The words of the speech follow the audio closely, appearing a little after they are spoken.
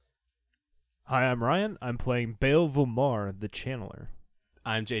Hi, I'm Ryan. I'm playing Baal Vomar, the Channeler.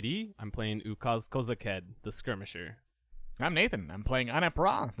 I'm JD. I'm playing Ukaz Kozaked, the Skirmisher. I'm Nathan. I'm playing Anep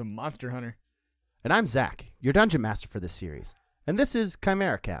Ra, the Monster Hunter. And I'm Zach, your Dungeon Master for this series. And this is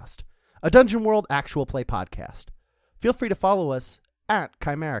ChimeraCast, a Dungeon World actual play podcast. Feel free to follow us at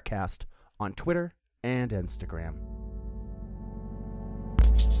ChimeraCast on Twitter and Instagram.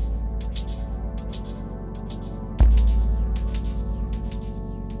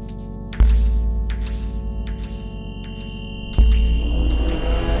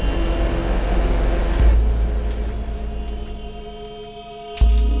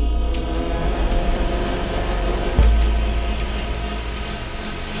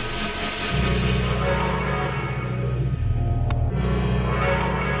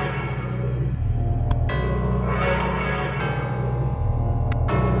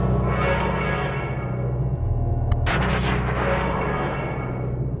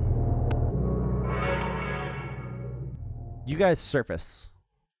 You guys surface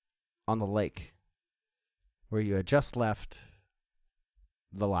on the lake where you had just left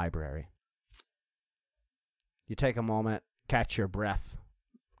the library. You take a moment, catch your breath,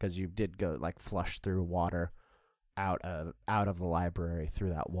 because you did go flush through water out of the library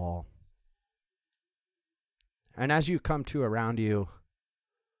through that wall. And as you come to around you,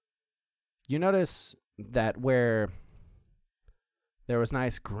 you notice that where there was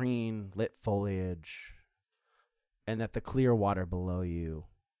nice green lit foliage, and that the clear water below you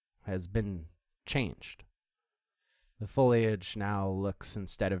has been changed. The foliage now looks,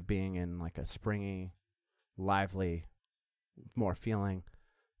 instead of being in like a springy, lively, more feeling,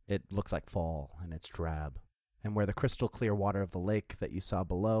 it looks like fall, and it's drab. And where the crystal clear water of the lake that you saw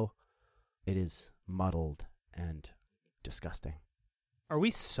below, it is muddled and disgusting. Are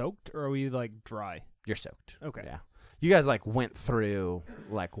we soaked or are we dry? You're soaked. Okay. Yeah. You guys went through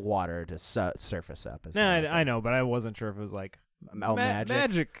water to surface up. I know, but I wasn't sure if it was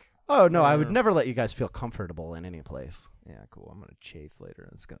magic. Oh no, I would know. never let you guys feel comfortable in any place. Yeah, cool. I'm gonna chafe later,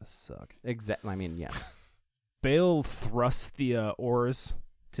 and it's gonna suck. Exactly. I mean, yes. Baal thrusts the oars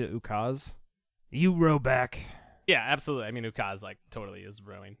to Ukaz. You row back. Yeah, absolutely. I mean, Ukaz totally is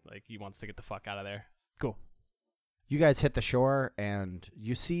rowing. He wants to get the fuck out of there. Cool. You guys hit the shore, and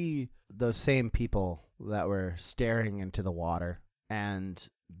you see those same people that were staring into the water, and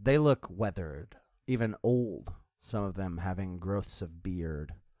they look weathered, even old, some of them having growths of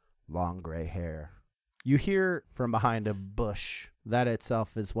beard, long gray hair. You hear from behind a bush that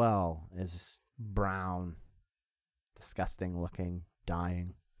itself as well is brown, disgusting looking,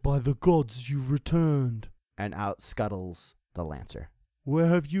 dying. By the gods, you've returned. And out scuttles the Lancer. Where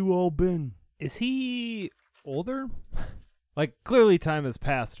have you all been? Is he older? Clearly time has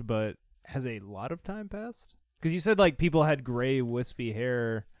passed, but has a lot of time passed? Because you said people had gray wispy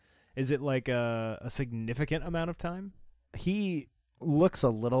hair. Is it a significant amount of time? He looks a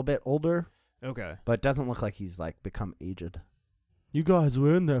little bit older. Okay. But doesn't look like he's become aged. You guys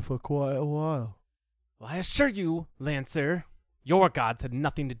were in there for quite a while. Well, I assure you, Lancer, your gods had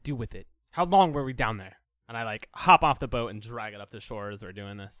nothing to do with it. How long were we down there? And I hop off the boat and drag it up to shore as we're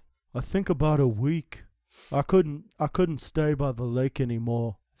doing this. I think about a week. I couldn't stay by the lake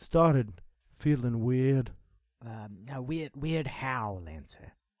anymore. Started feeling weird. Weird how,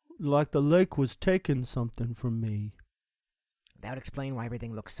 Lancer? Like the lake was taking something from me. That would explain why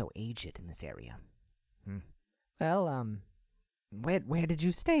everything looks so aged in this area. Well, where did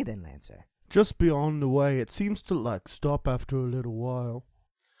you stay then, Lancer? Just beyond the way. It seems to stop after a little while.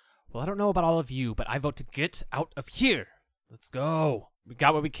 Well, I don't know about all of you, but I vote to get out of here. Let's go. We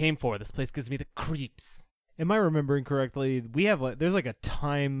got what we came for. This place gives me the creeps. Am I remembering correctly? We have there's a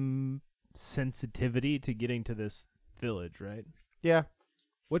time sensitivity to getting to this village, right? Yeah.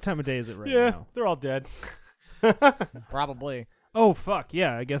 What time of day is it now? They're all dead. Probably. Oh, fuck.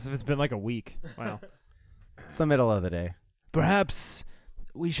 Yeah, I guess if it's been a week. Wow. It's the middle of the day. Perhaps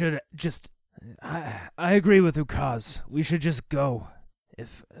we should just... I agree with Ukaz. We should just go.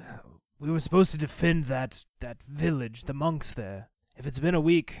 If we were supposed to defend that village, the monks there. If it's been a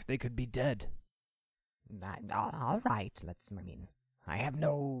week, they could be dead. All right, I have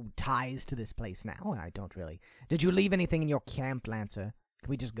no ties to this place now, and I don't really... Did you leave anything in your camp, Lancer? Can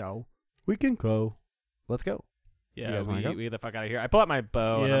we just go? We can go. Let's go. You Yeah, guys wanna go? we get the fuck out of here. I pull out my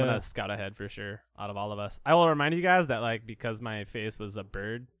bow, and I'm Yeah. going to scout ahead for sure out of all of us. I will remind you guys that, because my face was a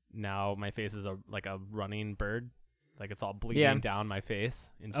bird, now my face is a running bird. It's all bleeding down my face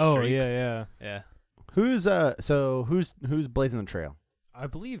in streaks. Oh, yeah. Yeah. Who's blazing the trail? I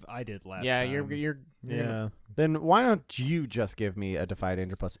believe I did last Yeah, time. you're Yeah. Then why don't you just give me a Defy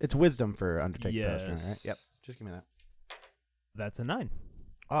Danger plus? It's wisdom for undertake the potion, Yes. right? Yep. Just give me that. That's a 9.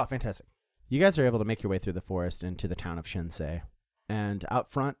 Oh, fantastic. You guys are able to make your way through the forest into the town of Shinsei. And out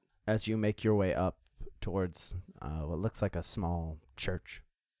front, as you make your way up towards what looks like a small church,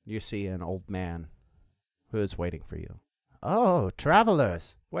 you see an old man who is waiting for you. Oh,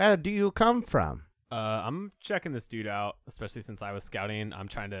 travelers, where do you come from? I'm checking this dude out, especially since I was scouting. I'm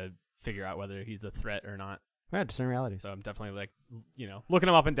trying to figure out whether he's a threat or not. Yeah, discern realities. So I'm definitely like, looking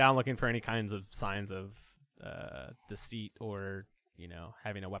him up and down, looking for any kinds of signs of deceit or,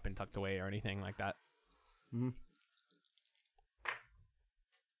 having a weapon tucked away or anything like that. Mm-hmm.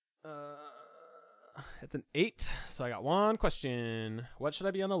 It's an 8, so I got one question. What should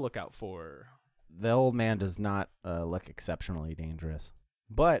I be on the lookout for? The old man does not look exceptionally dangerous.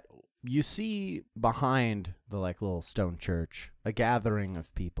 But you see behind the little stone church a gathering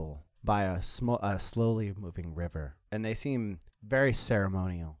of people by a slowly moving river, and they seem very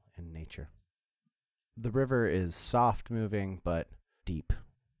ceremonial in nature. The river is soft moving but deep,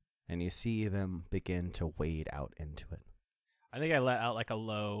 and you see them begin to wade out into it. I think I let out like a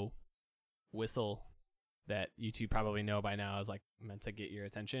low whistle that you two probably know by now is like meant to get your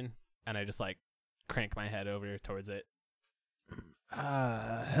attention, and I just like crank my head over towards it.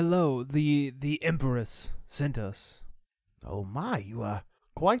 Hello, the Empress sent us. Oh my, you are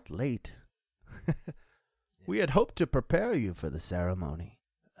quite late. We had hoped to prepare you for the ceremony.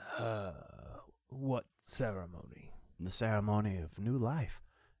 What ceremony? The ceremony of new life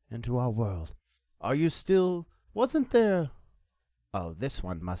into our world. Are you still... Wasn't there... Oh, this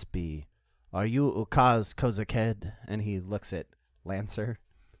one must be... Are you Ukaz Kozaked? And he looks at Lancer.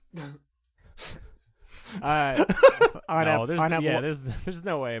 There's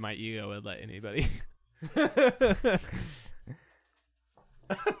no way my ego would let anybody.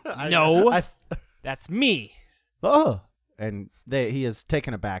 No, that's me. Oh, and he is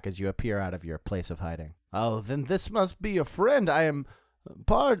taken aback as you appear out of your place of hiding. Oh, then this must be a friend. I am...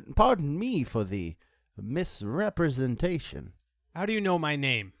 Pardon me for the misrepresentation. How do you know my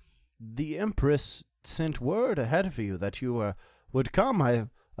name? The Empress sent word ahead of you that you would come. I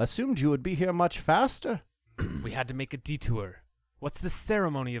assumed you would be here much faster. We had to make a detour. What's the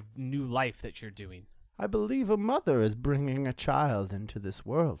ceremony of new life that you're doing? I believe a mother is bringing a child into this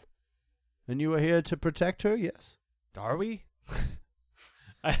world. And you are here to protect her, yes? Are we?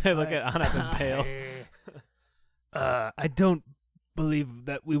 I look at Anna and pale. I don't believe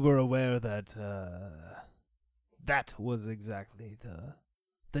that we were aware that that was exactly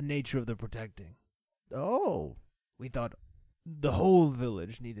the nature of the protecting. Oh. We thought the whole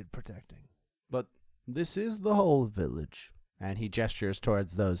village needed protecting. But this is the whole village. And he gestures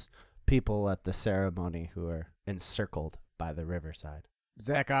towards those people at the ceremony who are encircled by the riverside.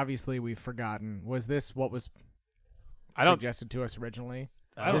 Zach, obviously we've forgotten. Was this what was suggested to us originally?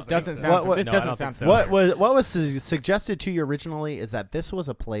 This doesn't sound. What was suggested to you originally is that this was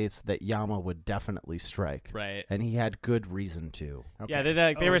a place that Yama would definitely strike, right? And he had good reason to. Okay.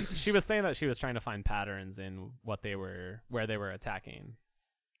 Yeah, they were. She was saying that she was trying to find patterns in where they were attacking.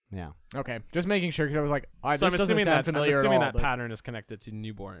 Yeah. Okay, just making sure because I was like, so I'm assuming that but... pattern is connected to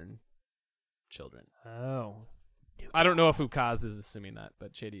newborn children. Oh. I don't know if Ukaz is assuming that,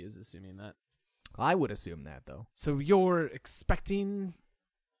 but Shady is assuming that. I would assume that though. So you're expecting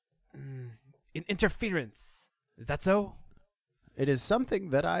an interference. Is that so? It is something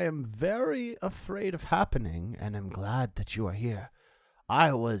that I am very afraid of happening, and am glad that you are here.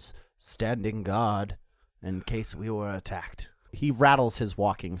 I was standing guard in case we were attacked. He rattles his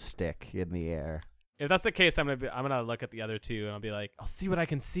walking stick in the air. If that's the case, I'm gonna look at the other two and I'll be like, I'll see what I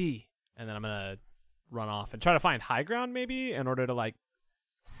can see, and then I'm gonna run off and try to find high ground maybe in order to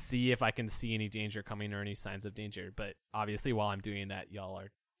see if I can see any danger coming or any signs of danger. But obviously, while I'm doing that, y'all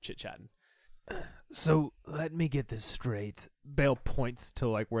are chit-chatting. So let me get this straight. Bale points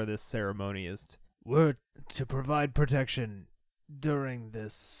to where this ceremony is. We're to provide protection during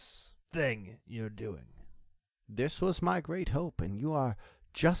this thing you're doing. This was my great hope, and you are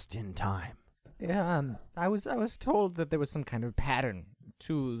just in time. Yeah, I was told that there was some kind of pattern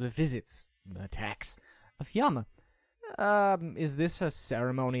to the visits, attacks of Yama. Is this a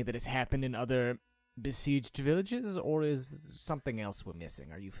ceremony that has happened in other besieged villages, or is something else we're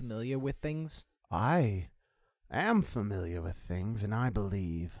missing? Are you familiar with things? I am familiar with things, and I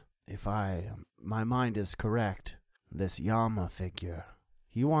believe, if my mind is correct, this Yama figure,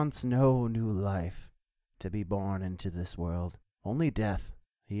 he wants no new life to be born into this world. Only death.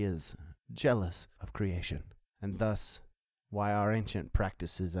 He is jealous of creation, and thus why our ancient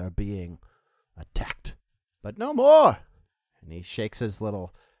practices are being attacked. But no more! And he shakes his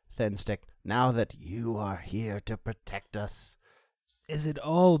little thin stick. Now that you are here to protect us. Is it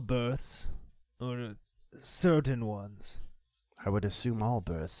all births, or certain ones? I would assume all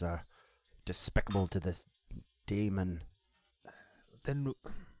births are despicable to this demon. Then,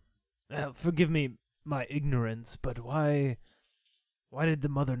 forgive me my ignorance, but why did the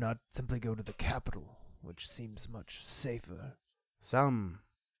mother not simply go to the capital, which seems much safer? Some,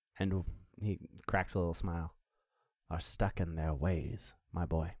 and he cracks a little smile, are stuck in their ways, my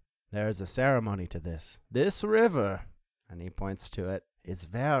boy. There is a ceremony to this. This river, and he points to it, is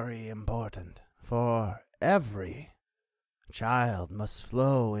very important, for every child must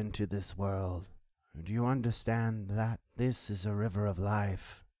flow into this world. Do you understand that? This is a river of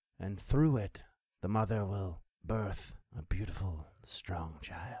life, and through it, the mother will birth a beautiful, strong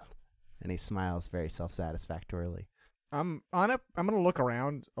child. And he smiles very self-satisfactorily. I'm gonna look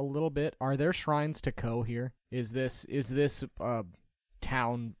around a little bit. Are there shrines to Ko here? Is this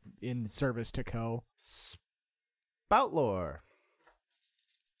town in service to Ko? Spout lore.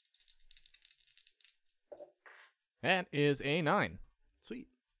 That is a 9. Sweet.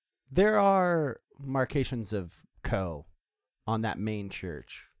 There are markations of Ko on that main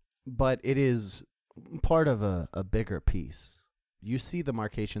church, but it is part of a bigger piece. You see the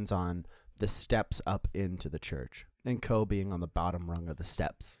markations on the steps up into the church, and Ko being on the bottom rung of the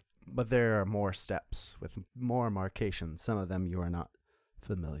steps. But there are more steps with more markations, some of them you are not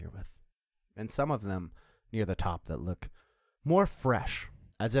familiar with, and some of them near the top that look more fresh,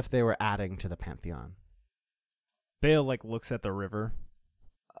 as if they were adding to the pantheon. Bale looks at the river.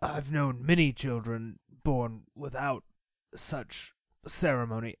 I've known many children born without such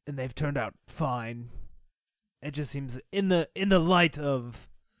ceremony, and they've turned out fine. It just seems, in the light of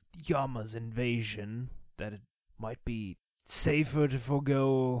Yama's invasion, that it might be safer to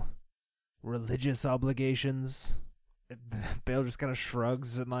forego religious obligations. Bale just kind of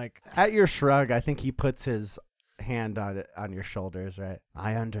shrugs and At your shrug, I think he puts his hand on your shoulders, right?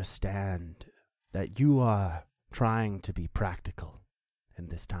 I understand that you are trying to be practical in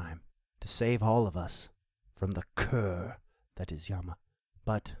this time, to save all of us from the cur that is Yama.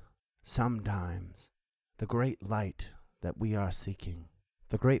 But sometimes the great light that we are seeking,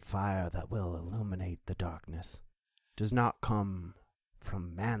 the great fire that will illuminate the darkness, does not come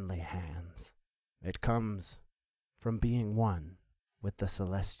from manly hands. It comes from being one with the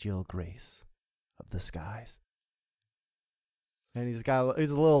celestial grace of the skies. And he's a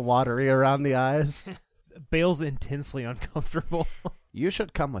little watery around the eyes. Bale's intensely uncomfortable. You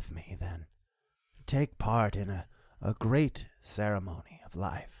should come with me, then. Take part in a great ceremony of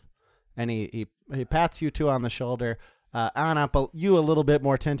life. And he pats you two on the shoulder. Anna, you a little bit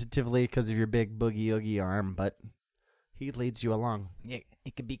more tentatively because of your big boogie-oogie arm, but he leads you along.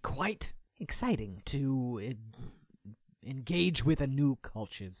 It can be quite exciting to engage with a new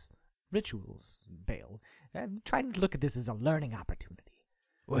culture's rituals, Bale. I'm trying to look at this as a learning opportunity.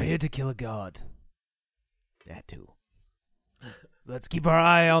 we're here to kill a god. That too. Let's keep our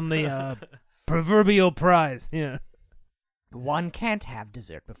eye on the proverbial prize. Yeah. One can't have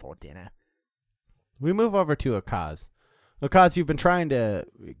dessert before dinner. We move over to Akaz. Akaz, you've been trying to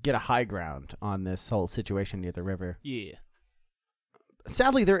get a high ground on this whole situation near the river. Yeah.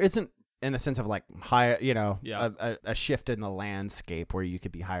 Sadly, there isn't, in the sense of higher, Yeah. a shift in the landscape where you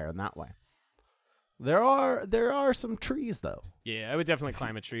could be higher in that way. There are some trees though. Yeah, I would definitely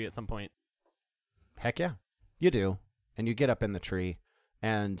climb a tree at some point. Heck yeah, you do, and you get up in the tree,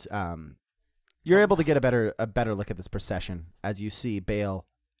 and you're able to get a better look at this procession as you see Bale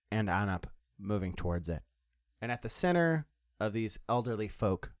and Anup moving towards it. And at the center of these elderly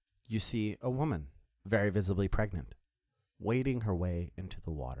folk, you see a woman, very visibly pregnant, wading her way into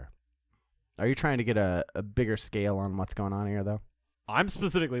the water. Are you trying to get a bigger scale on what's going on here, though? I'm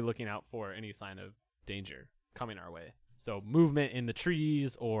specifically looking out for any sign of danger coming our way. So movement in the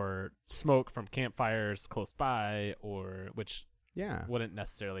trees or smoke from campfires close by, or which Yeah. wouldn't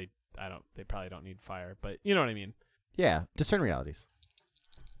necessarily, they probably don't need fire, but you know what I mean. Yeah, discern realities.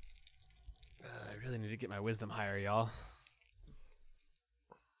 I really need to get my wisdom higher, y'all.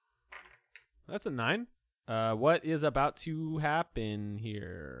 That's a 9. What is about to happen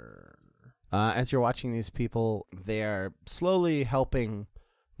here? As you're watching these people, they are slowly helping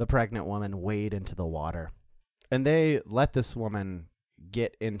the pregnant woman wade into the water. And they let this woman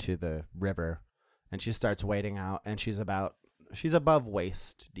get into the river, and she starts wading out, and she's above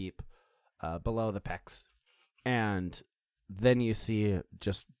waist deep, below the pecs. And then you see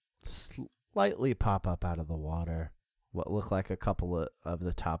just slightly pop up out of the water what look like a couple of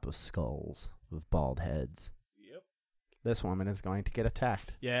the top of skulls with bald heads. Yep. This woman is going to get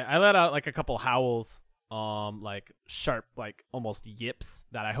attacked. Yeah, I let out a couple howls like sharp, like almost yips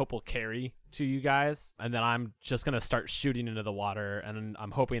that I hope will carry to you guys, and then I'm just gonna start shooting into the water, and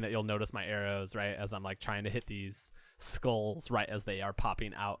I'm hoping that you'll notice my arrows right as I'm like trying to hit these skulls right as they are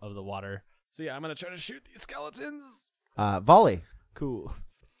popping out of the water. So yeah, I'm gonna try to shoot these skeletons. Volley. Cool.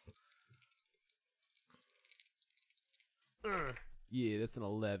 Yeah, that's an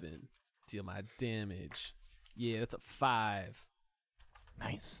 11. Deal my damage. Yeah, that's a 5.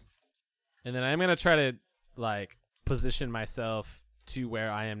 Nice. And then I'm going to try to, like, position myself to where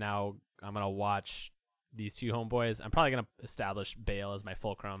I am now. I'm going to watch these two homeboys. I'm probably going to establish Bale as my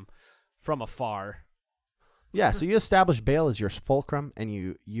fulcrum from afar. Yeah, so you establish Bale as your fulcrum, and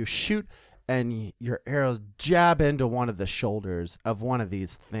you shoot, and your arrows jab into one of the shoulders of one of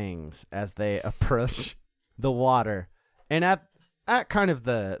these things as they approach the water. And at kind of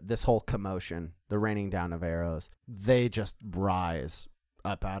this whole commotion, the raining down of arrows, they just rise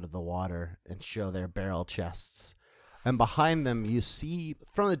up out of the water and show their barrel chests. And behind them, you see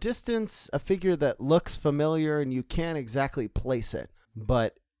from the distance a figure that looks familiar, and you can't exactly place it,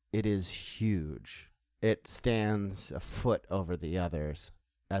 but it is huge. It stands a foot over the others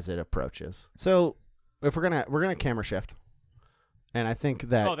as it approaches. So if we're gonna camera shift, and I think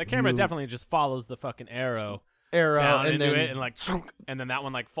that the camera definitely just follows the fucking arrow and down into then it, and like, and then that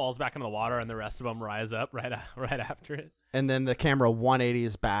one like falls back into the water, and the rest of them rise up right after it. and then the camera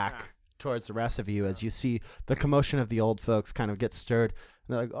 180s back towards the rest of you as you see the commotion of the old folks kind of get stirred.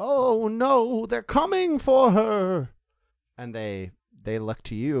 And they're like, "Oh no, they're coming for her!" And they look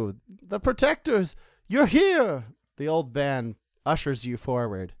to you, the protectors. You're here. The old man ushers you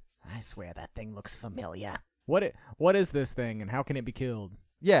forward. I swear that thing looks familiar. What is this thing, and how can it be killed?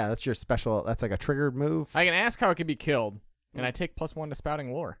 Yeah, that's your special. That's like a triggered move. I can ask how it can be killed, and I take +1 to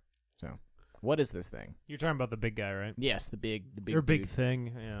spouting lore. So, what is this thing? You're talking about the big guy, right? Yes, the big Or big dude.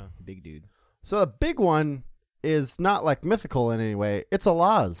 thing, yeah. The big dude. So the big one is not like mythical in any way. It's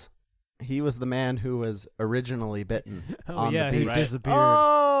Alaz. He was the man who was originally bitten Oh on yeah, the he beach. disappeared.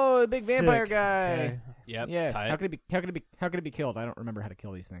 Oh, the big vampire Sick. guy. Okay. Yep. Yeah. tight. How could it be killed? I don't remember how to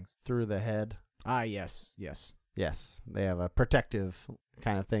kill these things. Through the head. Ah, yes. Yes, they have a protective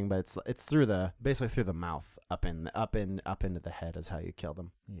kind of thing, but it's basically through the mouth, up into the head is how you kill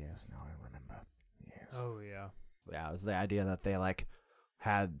them. Yes. Now I remember. Yes. Oh yeah. Yeah, it was the idea that they like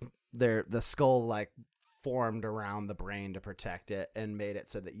had the skull like formed around the brain to protect it and made it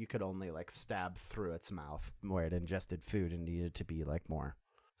so that you could only like stab through its mouth where it ingested food and needed to be like more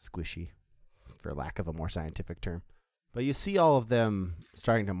squishy, for lack of a more scientific term. But you see all of them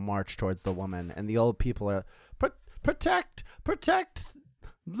starting to march towards the woman, and the old people are, protect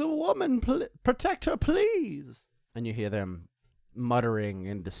the woman, protect her, please. And you hear them muttering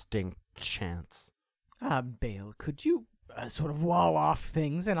indistinct chants. Bale, could you sort of wall off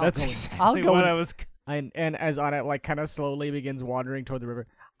things, and That's I'll exactly go what and- I was. And as Anna like kind of slowly begins wandering toward the river.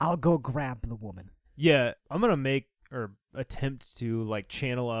 I'll go grab the woman. Yeah, I'm gonna make or attempt to like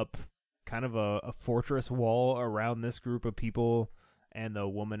channel up kind of a fortress wall around this group of people and the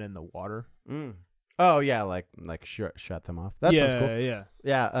woman in the water. Oh yeah, like shut them off. That sounds cool. Yeah.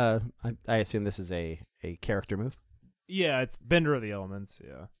 Yeah, I assume this is a character move. Yeah, it's Bender of the Elements,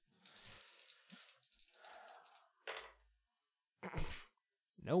 yeah.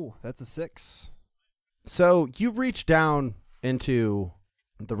 No, that's a 6. So you reach down into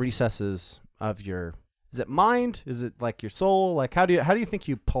the recesses of your. Is it mind? Is it like your soul? Like how do you think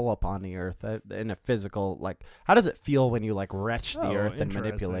you pull up on the earth in a physical like? How does it feel when you like retch the earth and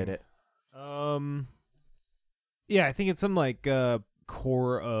manipulate it? Yeah, I think it's some like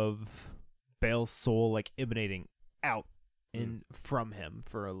core of Bale's soul like emanating out in from him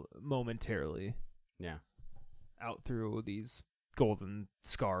for momentarily. Yeah. Out through these golden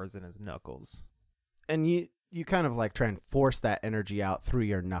scars in his knuckles. And you kind of like try and force that energy out through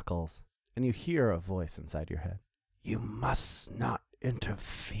your knuckles, and you hear a voice inside your head. You must not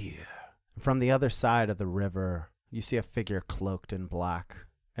interfere. From the other side of the river, you see a figure cloaked in black.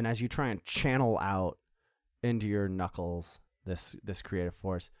 And as you try and channel out into your knuckles this creative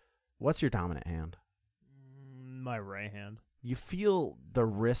force, what's your dominant hand? My right hand. You feel the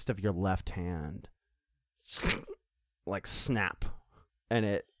wrist of your left hand like snap, and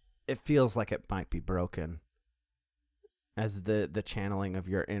it feels like it might be broken as the channeling of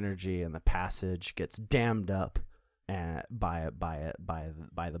your energy and the passage gets dammed up by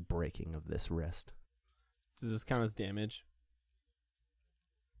the breaking of this wrist. Does this count as damage?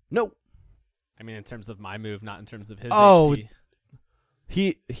 No. I mean, in terms of my move, not in terms of his Oh.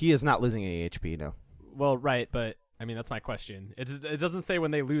 HP. He is not losing any HP, no. Well, right, but I mean, that's my question. It doesn't say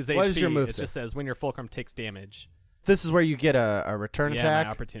when they lose HP. What does your move it say? just says when your fulcrum takes damage. This is where you get a return Yeah, attack.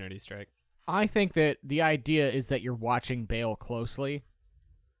 my opportunity strike. I think that the idea is that you're watching Bale closely,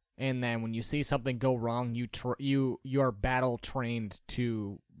 and then when you see something go wrong, you're battle trained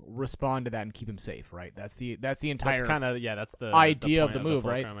to respond to that and keep him safe, right? That's the entire That's kind of that's the idea point of the move,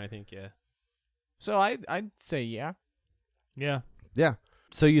 right? fulcrum, I think, yeah. So I'd say yeah. Yeah. Yeah.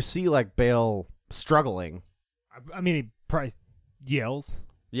 So you see like Bale struggling. I mean, he probably yells.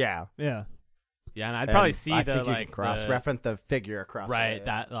 Yeah. Yeah. Yeah, and I'd probably see I the think you like can cross-reference the figure across. right, the-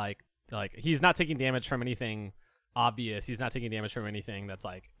 that like he's not taking damage from anything obvious. He's not taking damage from anything that's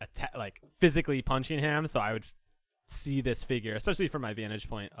like like physically punching him. So I would see this figure, especially from my vantage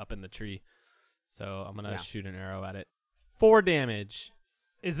point up in the tree. So I'm gonna shoot an arrow at it. 4 damage.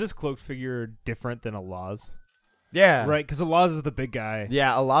 Is this cloaked figure different than Allah's? Yeah. Right, because Allah's is the big guy.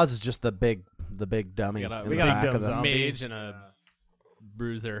 Yeah, Allah's is just the big dummy. We got a, in we the got back a of the- zombie. mage and a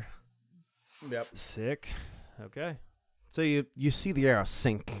bruiser. Sick. Okay. So you see the arrow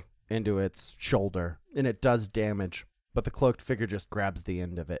sink into its shoulder, and it does damage, but the cloaked figure just grabs the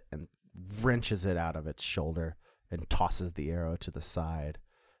end of it and wrenches it out of its shoulder and tosses the arrow to the side,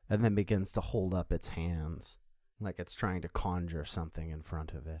 and then begins to hold up its hands like it's trying to conjure something in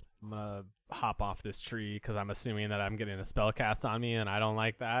front of it. I'm gonna hop off this tree because I'm assuming that I'm getting a spell cast on me, and I don't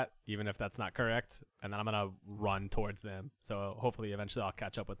like that, even if that's not correct. And then I'm gonna run towards them. So hopefully, eventually, I'll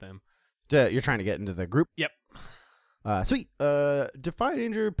catch up with them. You're trying to get into the group? Yep. Sweet. Defy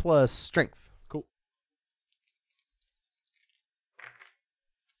danger plus strength. Cool.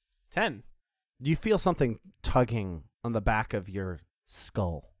 10. You feel something tugging on the back of your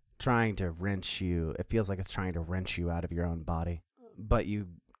skull, trying to wrench you. It feels like it's trying to wrench you out of your own body. But you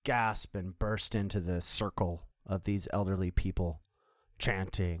gasp and burst into the circle of these elderly people,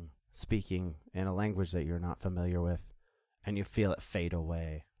 chanting, speaking in a language that you're not familiar with, and you feel it fade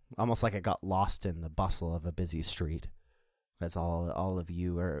away, almost like it got lost in the bustle of a busy street. That's all of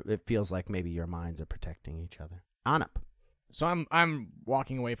you, or it feels like maybe your minds are protecting each other. Anup. So I'm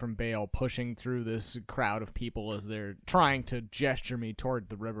walking away from Bale, pushing through this crowd of people as they're trying to gesture me toward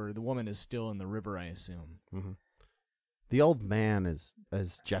the river. The woman is still in the river, I assume. Mm-hmm. The old man is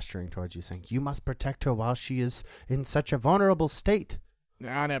gesturing towards you, saying, "You must protect her while she is in such a vulnerable state."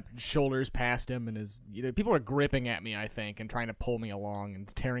 Anep shoulders past him, and people are gripping at me, I think, and trying to pull me along and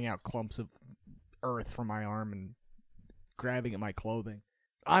tearing out clumps of earth from my arm and grabbing at my clothing.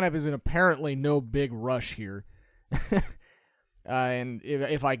 Anep is in apparently no big rush here. And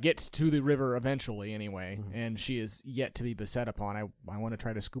if I get to the river eventually, anyway, and she is yet to be beset upon, I want to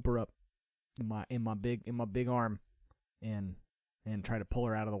try to scoop her up in my big arm, and try to pull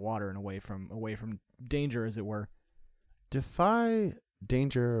her out of the water and away from danger, as it were. Defy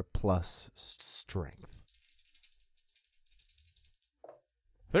danger plus strength.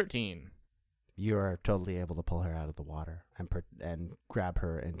 13. You are totally able to pull her out of the water and grab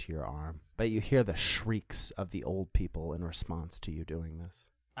her into your arm. But you hear the shrieks of the old people in response to you doing this.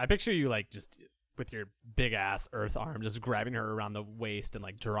 I picture you like just with your big ass earth arm, just grabbing her around the waist and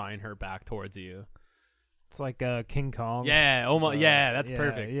like drawing her back towards you. It's like King Kong. Yeah, almost. Yeah, that's yeah,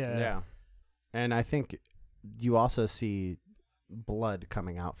 perfect. Yeah. And I think you also see blood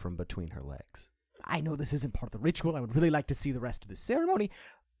coming out from between her legs. I know this isn't part of the ritual. I would really like to see the rest of the ceremony,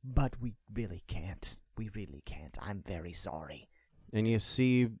 but we really can't. We really can't. I'm very sorry. And you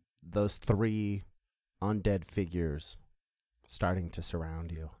see those 3 undead figures starting to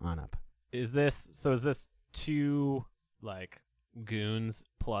surround you. Anup. Is this 2 like goons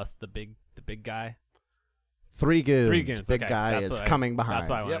plus the big guy? 3 goons. 3 goons. Big okay. guy That's is what coming behind. That's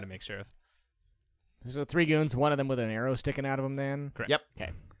why I wanted Yep. to make sure of. So 3 goons, one of them with an arrow sticking out of him then? Correct. Yep.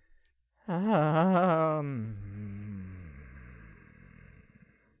 Okay.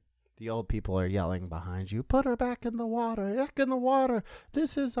 The old people are yelling behind you, "Put her back in the water, back in the water.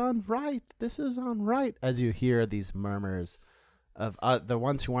 This is unright. This is unright." As you hear these murmurs of the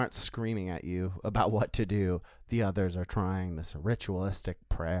ones who aren't screaming at you about what to do, the others are trying this ritualistic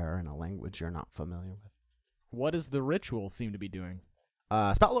prayer in a language you're not familiar with. What does the ritual seem to be doing?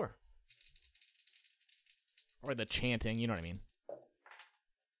 Spout lore. Or the chanting, you know what I mean.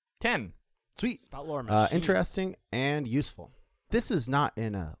 10. Sweet. Spout lore machine. Interesting and useful. This is not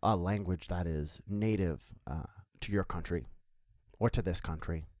in a language that is native to your country, or to this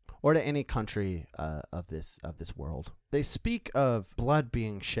country, or to any country of this world. They speak of blood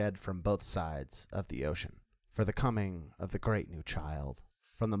being shed from both sides of the ocean for the coming of the great new child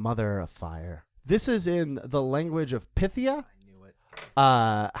from the mother of fire. This is in the language of Pythia. I knew it.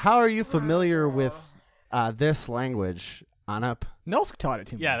 How are you familiar with this language, Anup? Nosk taught it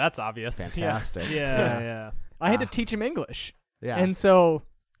to me. Yeah, that's obvious. Fantastic. Yeah. I had to teach him English. Yeah. And so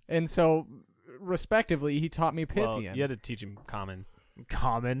respectively, he taught me Pythian. Well, you had to teach him common.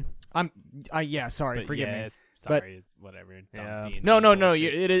 Common. Yeah, sorry, But forgive yeah, me. it's, sorry, whatever. Dumb Yeah. D&D No.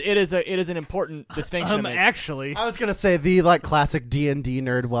 bullshit. It is an important distinction. to make. Actually, I was gonna say the like classic D&D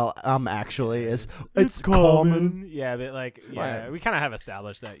nerd. Well, actually, is It's common. Yeah, but like, yeah, Right. we kind of have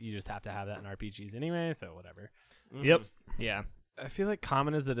established that you just have to have that in RPGs anyway, so whatever. Yep. Yeah. I feel like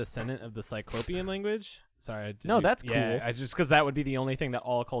common is a descendant of the Cyclopean language. Sorry. No, that's yeah, cool. I just because that would be the only thing that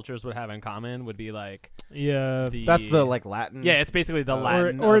all cultures would have in common would be like yeah, That's the like Latin. yeah, it's basically the Or-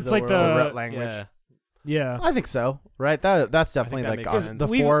 Latin or of it's like world. the root language. Yeah. yeah. I think so. Right. That's definitely that like makes our, sense. the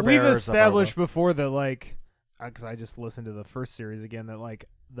we've forebears established before that like because I just listened to the first series again that like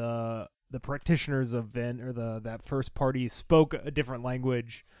the practitioners of Vin or that first party spoke a different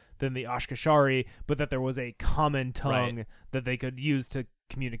language than the Oshkoshari, but that there was a common tongue that they could use to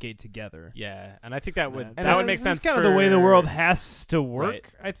communicate together. Yeah, and I think that would And that would it's make just sense. kind of the way the for- world has to work. Right.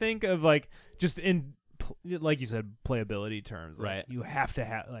 I think of like just in like you said playability terms. Like, Right. you have to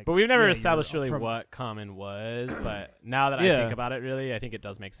have like. But we've never yeah, established you're really from- what common was. But now that I Yeah. think about it, really, I think it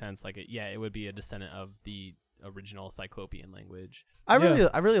does make sense. Like, it would be a descendant of the original Cyclopean language. I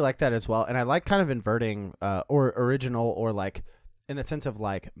Yeah. really like that as well, and I like kind of inverting or original or like in the sense of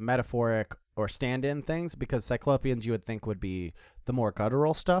like metaphoric or stand-in things, because Cyclopeans you would think would be the more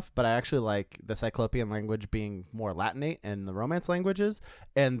guttural stuff, but I actually like the Cyclopean language being more Latinate and the Romance languages,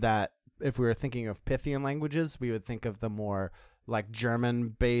 and that if we were thinking of Pythian languages, we would think of the more like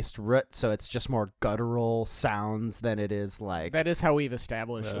German-based root, so it's just more guttural sounds than it is like That is how we've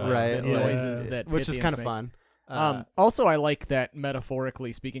established Right, the yeah. noises that which is Pythians kind of make. fun. Also, I like that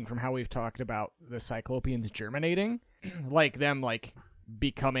metaphorically speaking, from how we've talked about the Cyclopeans germinating, like them like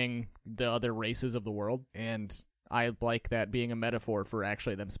becoming the other races of the world, and I like that being a metaphor for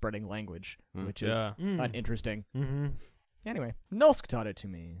actually them spreading language, which is Yeah. interesting. Mm-hmm. Anyway, Nulsk taught it to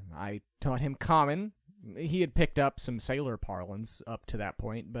me. I taught him common. He had picked up some sailor parlance up to that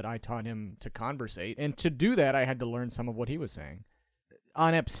point, but I taught him to conversate, and to do that, I had to learn some of what he was saying.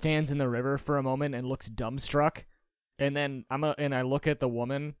 Anep stands in the river for a moment and looks dumbstruck, and then I look at the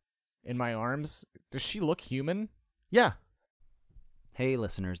woman in my arms. Does she look human? Yeah. Hey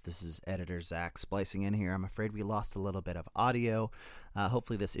listeners, this is editor Zach splicing in here. I'm afraid we lost a little bit of audio.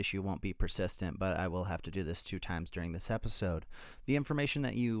 Hopefully this issue won't be persistent, but I will have to do this 2 times during this episode. The information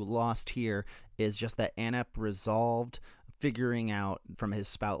that you lost here is just that Anep resolved figuring out from his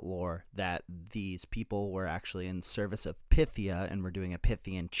spout lore that these people were actually in service of Pythia and were doing a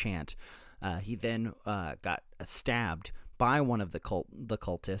Pythian chant. He then got stabbed by one of the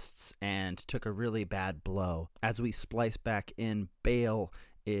cultists and took a really bad blow. As we splice back in, Bale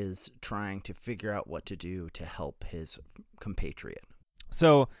is trying to figure out what to do to help his compatriot.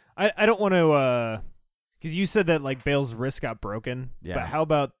 So I don't want to because you said that like Bale's wrist got broken. Yeah. But how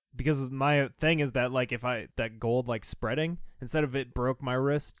about because my thing is that like if that gold like spreading instead of it broke my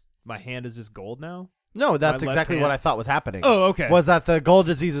wrist, my hand is just gold now. No, that's My left exactly hand. what I thought was happening. Oh, okay. Was that the gold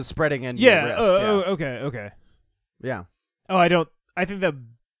disease is spreading in yeah. your wrist? Okay. Yeah. Oh, I think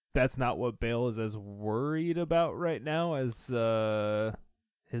that's not what Bale is as worried about right now as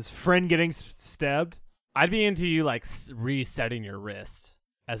his friend getting stabbed. I'd be into you like resetting your wrist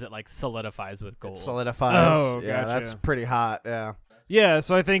as it like solidifies with gold. It solidifies. Oh, yeah, gotcha. that's pretty hot. Yeah. Yeah,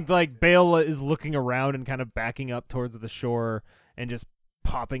 so I think like Bale is looking around and kind of backing up towards the shore and just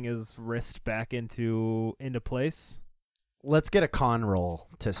popping his wrist back into place. Let's get a con roll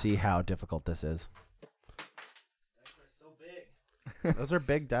to see how difficult this is. Those are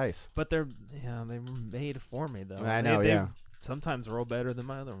big dice. But they were made for me though. I know, They yeah. sometimes roll better than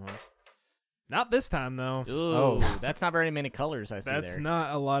my other ones. Not this time though. Ooh, Oh. that's not very many colors I see That's there.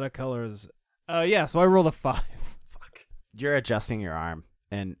 not a lot of colors. Yeah, so I rolled a 5. Fuck. You're adjusting your arm,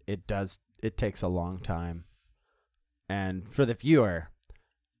 and it takes a long time. And for the viewer,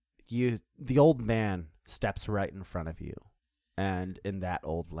 the old man steps right in front of you, and in that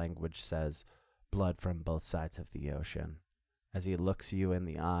old language says, "Blood from both sides of the ocean." As he looks you in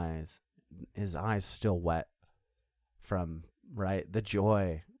the eyes, his eyes still wet from the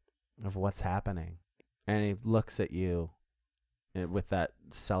joy of what's happening, and he looks at you with that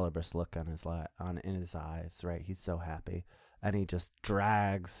celebrous look on in his eyes. Right, he's so happy, and he just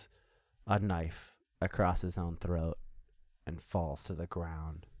drags a knife across his own throat and falls to the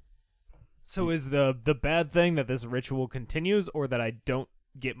ground. So is the bad thing that this ritual continues or that I don't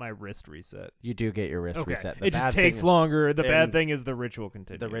get my wrist reset? You do get your wrist Okay. reset. The It just bad takes thing- longer. The bad and thing is the ritual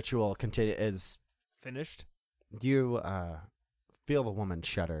continues. The ritual is finished. you feel the woman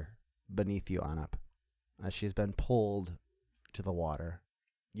shudder beneath you, Anep, as she's been pulled to the water.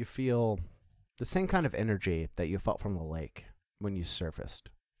 You feel the same kind of energy that you felt from the lake when you surfaced,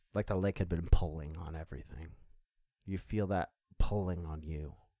 like the lake had been pulling on everything. You feel that pulling on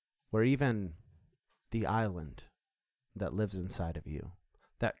you, where even the island that lives inside of you,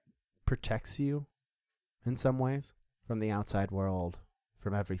 that protects you in some ways from the outside world,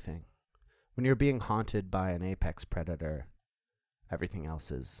 from everything. When you're being haunted by an apex predator, everything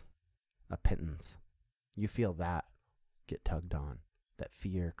else is a pittance. You feel that get tugged on. That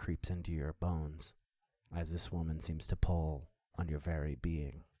fear creeps into your bones as this woman seems to pull on your very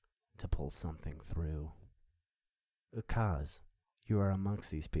being, to pull something through. Ukaz, you are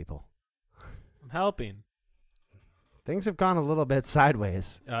amongst these people. I'm helping. Things have gone a little bit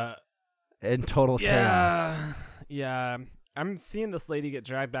sideways in total chaos. Yeah. I'm seeing this lady get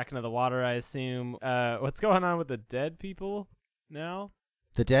dragged back into the water, I assume. What's going on with the dead people now?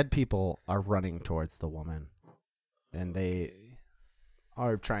 The dead people are running towards the woman, and they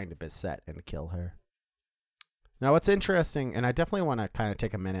are trying to beset and kill her. Now, what's interesting, and I definitely want to kind of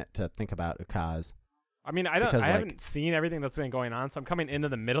take a minute to think about Ukaz. I mean, I haven't seen everything that's been going on, so I'm coming into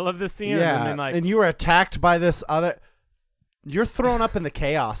the middle of this scene. Yeah, and, then, and you were attacked by this other... You're thrown up in the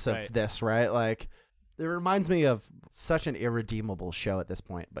chaos of Right. this, right? Like, it reminds me of such an irredeemable show at this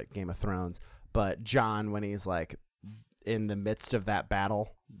point, but Game of Thrones. But Jon, when he's like in the midst of that battle,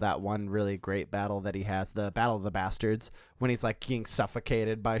 that one really great battle that he has, the Battle of the Bastards, when he's like being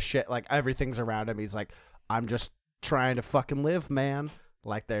suffocated by shit, like everything's around him. He's like, I'm just trying to fucking live, man.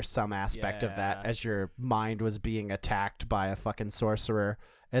 Like there's some aspect of that Yeah. as your mind was being attacked by a fucking sorcerer.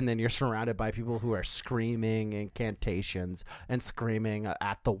 And then you're surrounded by people who are screaming incantations and screaming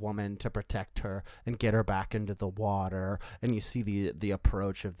at the woman to protect her and get her back into the water. And you see the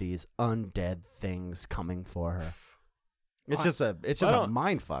approach of these undead things coming for her. It's just a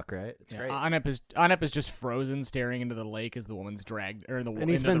mind fuck, right? It's great. Anep is just frozen, staring into the lake as the woman's dragged, or And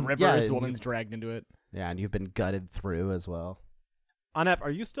he's into the been- river yeah, as the and woman's dragged into it. Yeah, and you've been gutted through as well. Anep,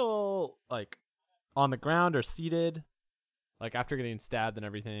 are you still like on the ground or seated? Like after getting stabbed and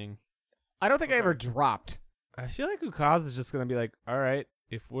everything? I don't think I ever dropped. I feel like Ukaz is just going to be like, all right,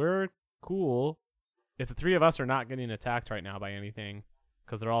 if we're cool, if the three of us are not getting attacked right now by anything,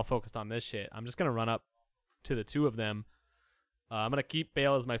 because they're all focused on this shit, I'm just going to run up to the two of them. I'm going to keep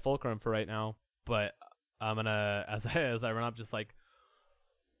Bale as my fulcrum for right now, but I'm going to, as I run up, just like,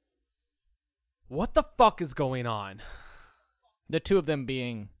 what the fuck is going on? The two of them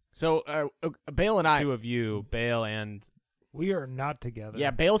being Bale and I. Two of you, Bale and... We are not together.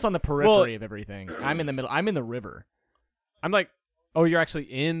 Yeah, Bale's on the periphery of everything. I'm in the middle. I'm in the river. I'm like, oh, you're actually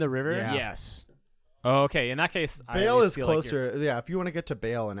in the river? Yeah. Yes. Oh, okay, in that case, I at Bale least is feel like you're- closer. Yeah, if you want to get to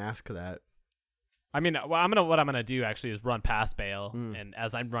Bale and ask that. I mean, what I'm gonna do actually is run past Bale, Mm. and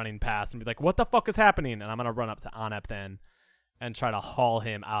as I'm running past, and be like, "What the fuck is happening?" And I'm gonna run up to Anep then, and try to haul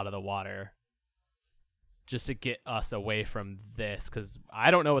him out of the water, just to get us away from this, because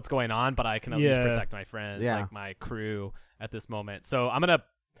I don't know what's going on, but I can at least Yeah. protect my friends, Yeah. like my crew at this moment. So I'm gonna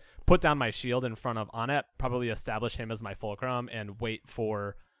put down my shield in front of Anep, probably establish him as my fulcrum, and wait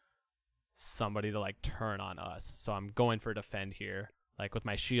for somebody to like turn on us. So I'm going for defend here, like with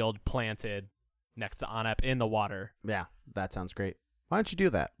my shield planted next to Anep in the water. Yeah, that sounds great. Why don't you do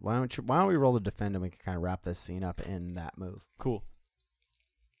that? Why don't we roll to defend and we can kind of wrap this scene up in that move? Cool.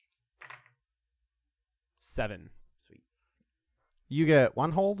 7. You get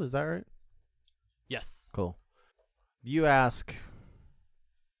one hold, is that right? Yes. Cool. You ask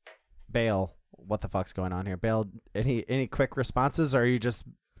Bale what the fuck's going on here. Bale, any quick responses, or are you just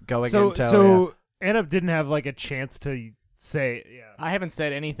going into So Anep didn't have like a chance to say, yeah. I haven't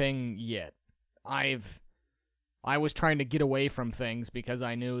said anything yet. I was trying to get away from things because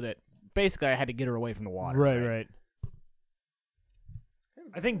I knew that basically I had to get her away from the water. Right.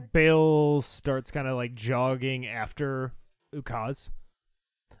 I think Bale starts kind of like jogging after Ukaz.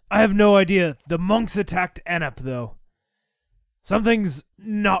 I have no idea. The monks attacked Anep, though. Something's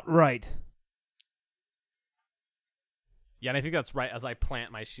not right. Yeah, and I think that's right as I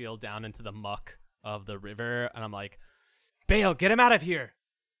plant my shield down into the muck of the river, and I'm like, Bale, get him out of here.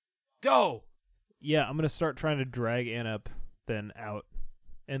 Go. Yeah, I'm going to start trying to drag Anep then out.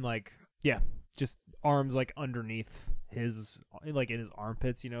 And like, yeah, just arms like underneath his, like in his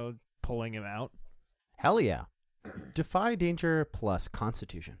armpits, pulling him out. Hell yeah. Defy danger plus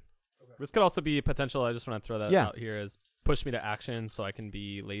constitution. This could also be potential. I just want to throw that Yeah. out here as push me to action so I can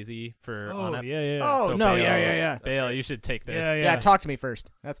be lazy for Oh, Anep. yeah. Oh, So no, Bale, yeah. Bale, you should take this. Yeah, Yeah, talk to me first.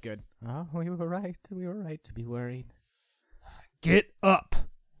 That's good. Oh, we were right. We were right to be worried. Get up.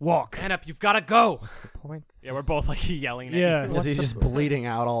 Walk. Anep, you've got to go. What's the point? Yeah, we're both like yelling at Yeah. you. Because he's just bleeding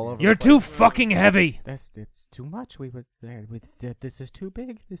out all over. You're the too place. fucking heavy. It's too much. We were there. This is too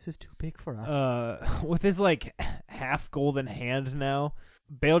big. This is too big for us. With his like half golden hand now,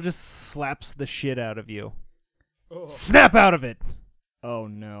 Bale just slaps the shit out of you. Snap out of it. Oh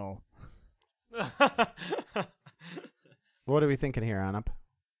no. What are we thinking here, Anup?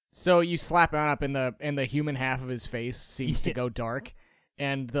 So you slap Anup and the human half of his face seems to go dark,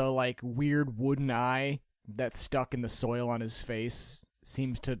 and the like weird wooden eye that's stuck in the soil on his face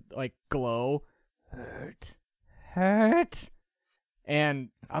seems to like glow. Hurt. And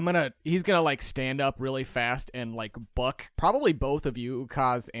he's gonna like stand up really fast and like buck probably both of you,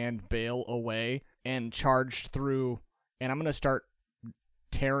 Ukaz and Bale, away and charge through, and I'm gonna start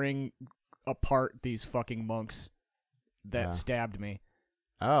tearing apart these fucking monks that stabbed me.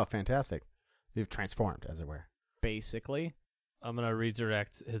 Oh, fantastic. You've transformed, as it were. Basically. I'm going to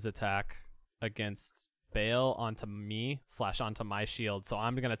redirect his attack against Bale onto me / onto my shield. So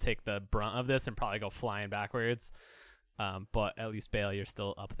I'm going to take the brunt of this and probably go flying backwards. But at least Bale, you're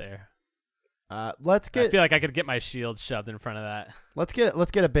still up there. I feel like I could get my shield shoved in front of that.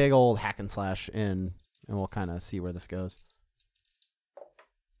 Let's get a big old hack and slash in, and we'll kind of see where this goes.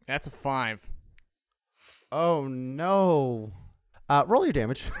 That's a 5. Oh no! Roll your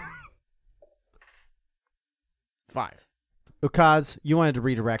damage. 5. Ukaz, you wanted to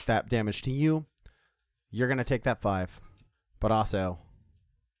redirect that damage to you. You're gonna take that 5, but also,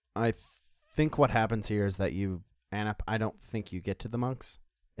 I think what happens here is that Anup, I don't think you get to the monks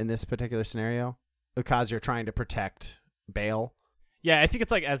in this particular scenario. Ukaz, you're trying to protect Bale. Yeah, I think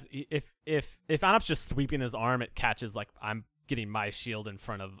it's like as if Anup's just sweeping his arm, it catches like I'm getting my shield in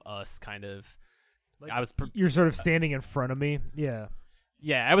front of us, kind of. Like, I was you're sort of standing in front of me. Yeah.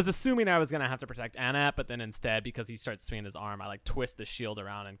 Yeah, I was assuming I was gonna have to protect Anup, but then instead, because he starts swinging his arm, I like twist the shield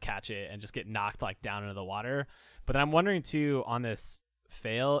around and catch it, and just get knocked like down into the water. But then I'm wondering too on this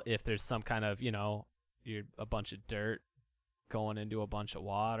fail if there's some kind of you're a bunch of dirt going into a bunch of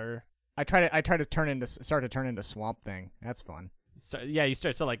water. I try to turn into Swamp Thing. That's fun. So yeah, you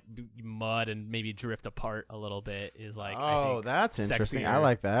start to like mud and maybe drift apart a little bit. Is like that's interesting. sexier. I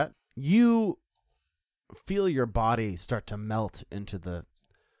like that. You feel your body start to melt into the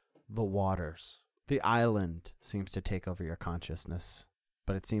waters. The island seems to take over your consciousness,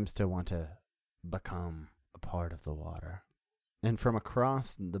 but it seems to want to become a part of the water. And from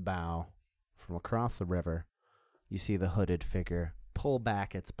across the bow, from across the river, you see the hooded figure pull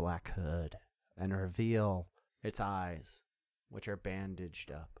back its black hood and reveal its eyes, which are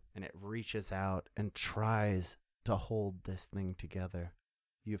bandaged up, and it reaches out and tries to hold this thing together.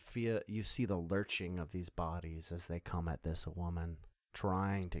 You see the lurching of these bodies as they come at this woman,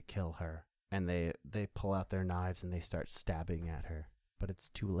 trying to kill her, and they pull out their knives and they start stabbing at her, but it's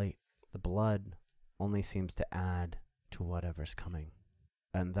too late. The blood only seems to add to whatever's coming,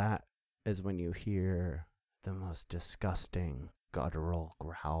 and that is when you hear the most disgusting guttural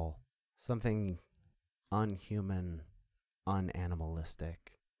growl, something unhuman, unanimalistic,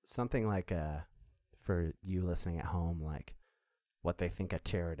 something like for you listening at home, like what they think a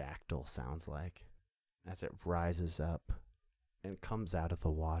pterodactyl sounds like as it rises up and comes out of the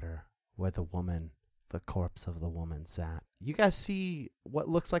water where the corpse of the woman sat. You guys see what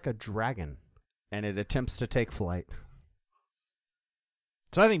looks like a dragon, and it attempts to take flight.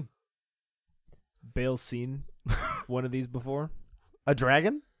 So I think Bale's seen one of these before. A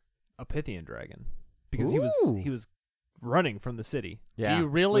dragon? A Pythian dragon. Because Ooh. he was running from the city. Yeah. Do you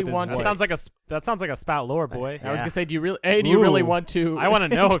really With his want wife. That sounds like a spout lore, boy. I was gonna say, do you really want to? I want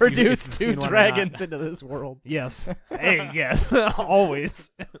to know introduce if you've two seen one or dragons not. into this world. Yes. Hey, yes.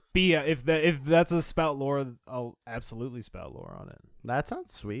 Always. If that's a spout lore, I'll absolutely spout lore on it. That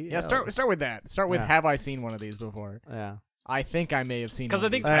sounds sweet. Yeah, start with that. Start with Yeah. have I seen one of these before? Yeah. I think I may have seen. Because one I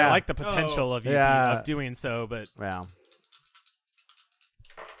of think these. I like the potential of you Yeah. of doing so, but Yeah.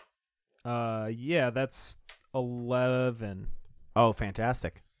 Yeah, that's 11. Oh,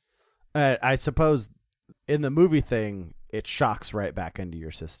 fantastic. I suppose in the movie thing, it shocks right back into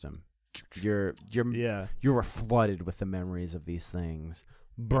your system. You were flooded with the memories of these things,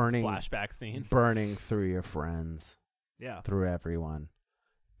 burning flashback scene. burning through your friends, Yeah. through everyone,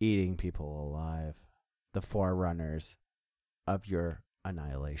 eating people alive, the forerunners of your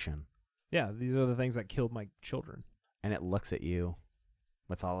annihilation. Yeah, these are the things that killed my children. And it looks at you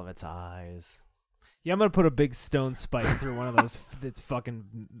with all of its eyes. Yeah, I'm going to put a big stone spike through one of those its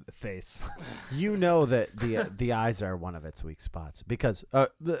fucking face. You know that the eyes are one of its weak spots because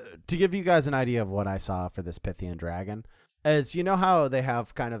to give you guys an idea of what I saw for this Pythian dragon, as you know how they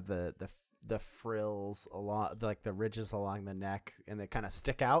have kind of the frills along, like the ridges along the neck, and they kind of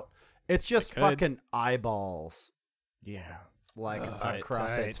stick out. It's just fucking eyeballs. Yeah. Like Tight,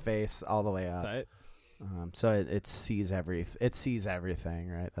 across tight. its face all the way up. Tight. So it sees everything,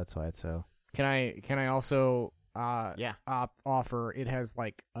 right? That's why it's so. Can I also Yeah. offer? It has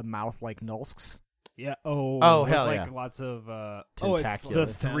like a mouth like Nulsk's. Yeah. Oh. Oh, with, hell like yeah. lots of it's Tentacular.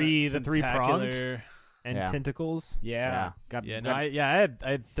 the three pronged Tentacular. and Yeah. tentacles. Yeah. Got, Yeah, got- I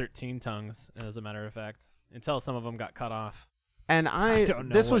had 13 tongues, as a matter of fact, until some of them got cut off. And I don't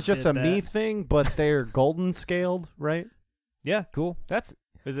know this what was just did a me that. thing, but they're golden scaled, right? Yeah. Cool. That's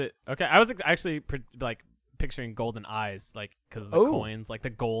Is it okay? I was actually picturing golden eyes, like because the Oh. coins, like the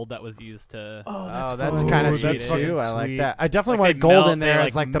gold that was used to. Oh, that's fucking- kind of Ooh, sweet that's too. fucking I like sweet. that. I definitely Like, wanted they gold melt- in there they,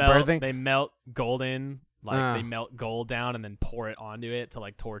 as like the melt- birthing. They melt gold in, like they Ah. melt gold down and then pour it onto it to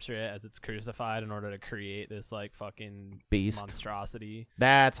like torture it as it's crucified in order to create this like fucking Beast. monstrosity.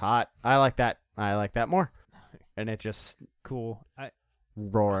 That's hot. I like that. I like that more. And it just Cool.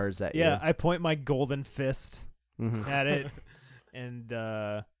 roars at you. I point my golden fist Mhm. at it, and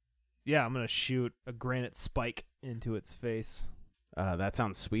I'm gonna shoot a granite spike into its face. That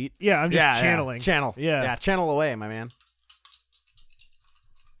sounds sweet. Yeah, I'm just channeling. Channel. Yeah. Yeah, channel away, my man.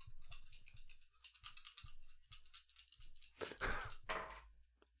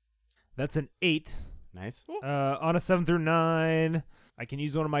 That's an 8. Nice. On a 7 through 9, I can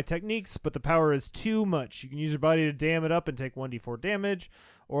use one of my techniques, but the power is too much. You can use your body to dam it up and take 1d4 damage,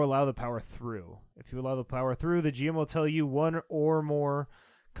 or allow the power through. If you allow the power through, the GM will tell you one or more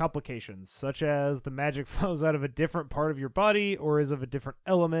complications, such as the magic flows out of a different part of your body or is of a different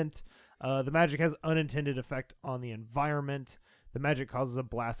element. The magic has unintended effect on the environment. The magic causes a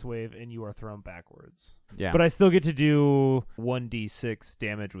blast wave, and you are thrown backwards. Yeah. But I still get to do 1d6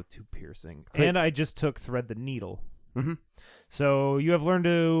 damage with 2 piercing. Great. And I just took Thread the Needle. Mhm. So you have learned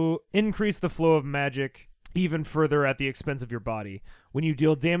to increase the flow of magic even further at the expense of your body. When you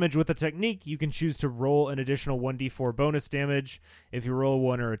deal damage with a technique, you can choose to roll an additional 1d4 bonus damage. If you roll a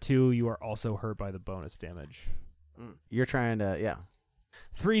 1 or a 2, you are also hurt by the bonus damage. You're trying to, yeah.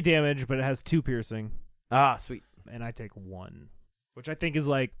 3 damage, but it has 2 piercing, Ah, sweet. and I take 1. Which I think is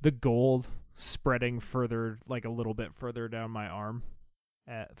like the gold spreading further, like a little bit further down my arm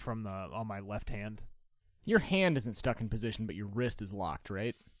on my left hand. your hand isn't stuck in position, but your wrist is locked,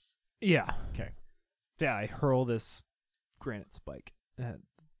 right? Yeah. Okay. Yeah, I hurl this granite spike at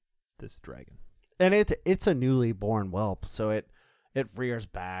this dragon. And it's a newly born whelp, so it rears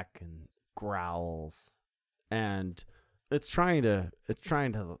back and growls, and it's trying to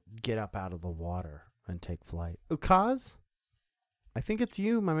get up out of the water and take flight. Ukaz, I think it's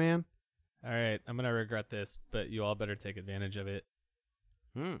you, my man. All right, I'm gonna regret this, but you all better take advantage of it.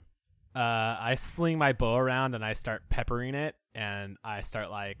 Hmm. I sling my bow around and I start peppering it, and I start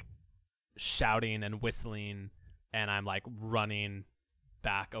like shouting and whistling, and I'm like running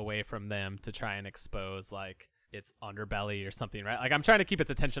back away from them to try and expose like its underbelly or something, right? Like I'm trying to keep its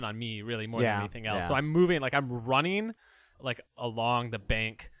attention on me really more Yeah, than anything else. yeah. So I'm moving, like I'm running like along the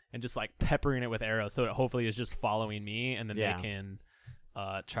bank and just like peppering it with arrows, so it hopefully is just following me, and then Yeah. they can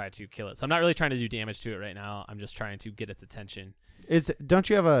try to kill it. So I'm not really trying to do damage to it right now. I'm just trying to get its attention. Don't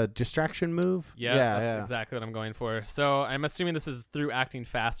you have a distraction move? Yeah, that's exactly what I'm going for. So I'm assuming this is through acting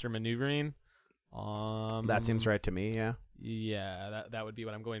fast or maneuvering. That seems right to me. Yeah. Yeah, that would be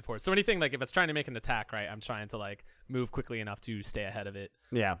what I'm going for. So anything like if it's trying to make an attack, right? I'm trying to like move quickly enough to stay ahead of it.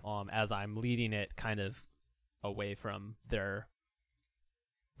 Yeah. As I'm leading it kind of away from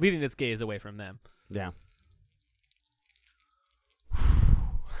leading its gaze away from them. Yeah.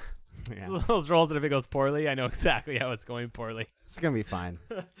 Yeah. So those rolls that if it goes poorly, I know exactly how it's going poorly. It's gonna be fine.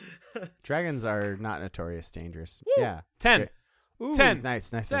 Dragons are not notorious dangerous. Yeah. 10. Ooh, 10. Nice.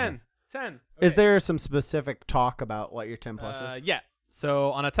 10. Nice. 10. Is Okay. there some specific talk about what your 10 plus is? Yeah.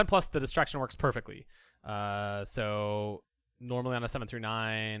 So on a 10 plus, the distraction works perfectly. So normally on a 7 through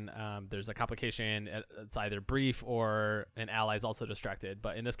 9, there's a complication. It's either brief or an ally is also distracted.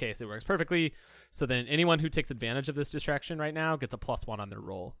 But in this case, it works perfectly. So then anyone who takes advantage of this distraction right now gets a +1 on their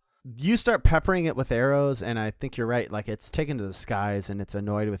roll. You start peppering it with arrows, and I think you're right. Like it's taken to the skies, and it's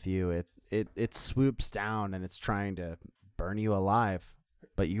annoyed with you. It swoops down, and it's trying to burn you alive,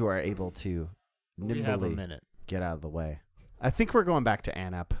 but you are able to We have a nimbly minute. get out of the way. I think we're going back to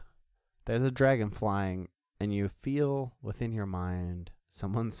Anep. There's a dragon flying, and you feel within your mind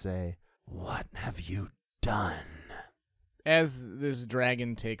someone say, "What have you done?" As this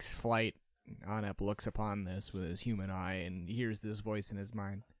dragon takes flight, Anep looks upon this with his human eye and hears this voice in his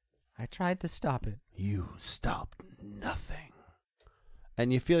mind. I tried to stop it. You stopped nothing.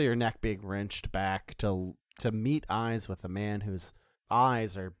 And you feel your neck being wrenched back to meet eyes with a man whose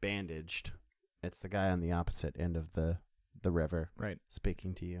eyes are bandaged. It's the guy on the opposite end of the river, Right.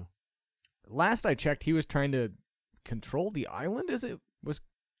 speaking to you. Last I checked, he was trying to control the island as it was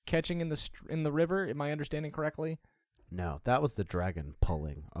catching in the river. Am I understanding correctly? No, that was the dragon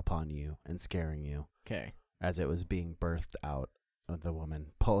pulling upon you and scaring you Okay. as it was being birthed out of the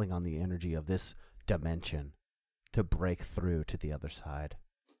woman, pulling on the energy of this dimension to break through to the other side.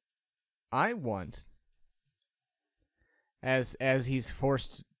 I want, as he's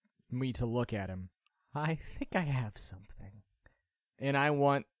forced me to look at him, I think I have something. and I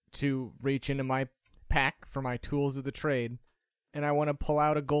want to reach into my pack for my tools of the trade, and I want to pull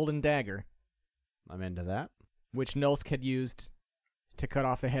out a golden dagger, I'm into that. which Nulsk had used to cut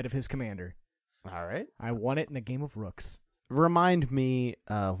off the head of his commander. All right. I won it in a game of rooks. Remind me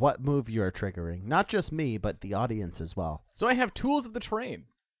what move you are triggering. Not just me, but the audience as well. So I have tools of the trade.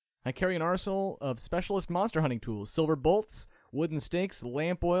 I carry an arsenal of specialist monster hunting tools, silver bolts, wooden stakes,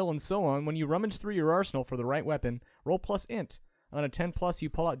 lamp oil, and so on. When you rummage through your arsenal for the right weapon, roll plus int. On a 10+, you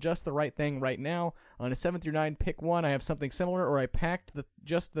pull out just the right thing right now. On a 7 through 9, pick one. I have something similar, or I packed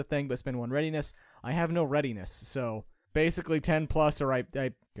just the thing but spend one readiness. I have no readiness, so basically 10+, or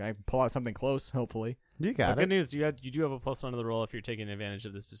I pull out something close, hopefully. You But got good it. news, you do have a +1 to the roll if you're taking advantage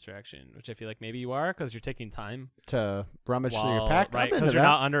of this distraction, which I feel like maybe you are because you're taking time. To rummage through your while- pack. right? I'm into Because you're that.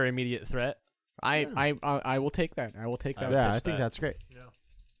 not under immediate threat. I will take that. I will take that. Yeah, pitch I think that. that's great.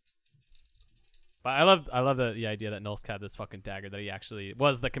 But I love the idea that Nulsk had this fucking dagger that he actually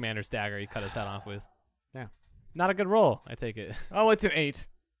was the commander's dagger he cut his head off with. Yeah. Not a good roll, I take it. Oh, it's an 8.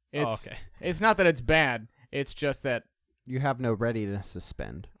 It's, okay. It's not that it's bad. It's just that You have no readiness to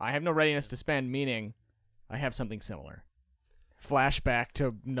spend. I have no readiness to spend, meaning I have something similar. Flashback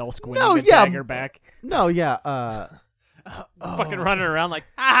to Nulsk winning No, the yeah. dagger back. No, yeah. Fucking running around like,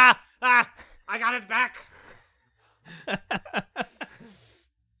 I got it back.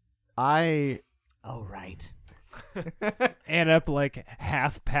 Oh, right. Anup like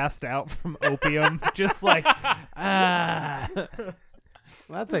half passed out from opium, just like That's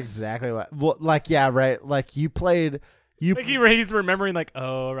exactly what. Well, like, yeah, right. Like you played. You Like he's remembering like,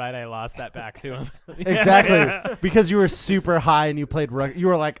 oh right, I lost that back to him. exactly because you were super high and you played rook. You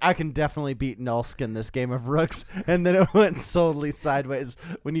were like, I can definitely beat Nulsk in this game of rooks, and then it went solely sideways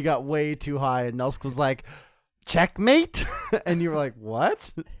when you got way too high, and Nulsk was like, checkmate, and you were like,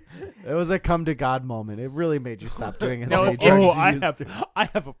 what? It was a come to God moment. It really made you stop doing it. No, any if- drugs oh, you used. I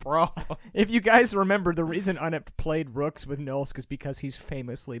have a problem. If you guys remember, the reason Unept played Rooks with Nulsk is because he's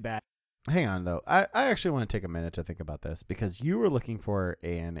famously bad. Hang on though. I actually want to take a minute to think about this because you were looking for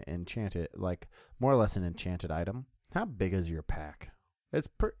an enchanted, like more or less an enchanted item. How big is your pack? It's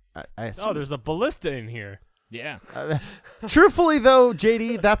I assume Oh, there's a ballista in here. Yeah. truthfully though,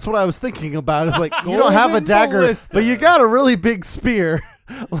 JD, that's what I was thinking about. Is like you don't have a Golden dagger, ballista. but you got a really big spear.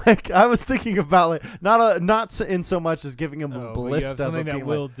 Like I was thinking about like not in so much as giving him a Oh, but you ballista, have something but that being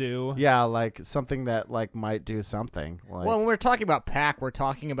will like, do. yeah, like something that like might do something. Like, Well, when we're talking about pack, we're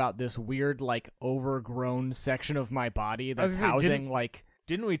talking about this weird, like, overgrown section of my body that's was gonna say, housing, didn't- like...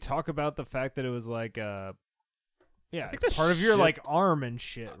 Didn't we talk about the fact that it was like yeah, think it's the part of your ship- like arm and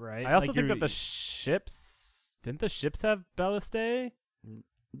shit, right? I also Like, think you're- that the ships didn't the ships have ballistae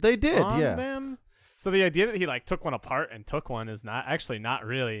they did, on yeah. them. So the idea that he like took one apart and took one is not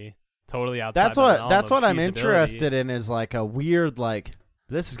really totally outside. That's the what realm that's of what I'm feasibility. interested in is like a weird like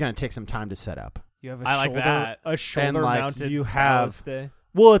this is going to take some time to set up. you have a I like shoulder, that. a shoulder like, mounted you have- ballista.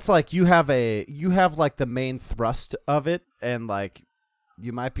 Well, it's like you have like the main thrust of it and like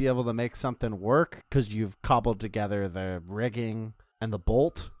you might be able to make something work cuz you've cobbled together the rigging and the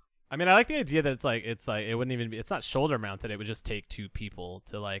bolt. I mean, I like the idea that it's like it wouldn't even be. It's not shoulder mounted. It would just take two people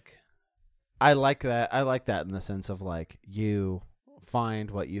to like. I like that. I like that in the sense of like you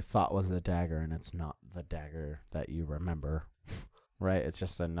find what you thought was the dagger and it's not the dagger that you remember. Right? It's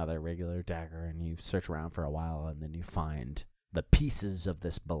just another regular dagger and you search around for a while and then you find the pieces of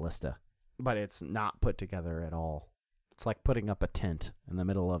this ballista. But it's not put together at all. It's like putting up a tent in the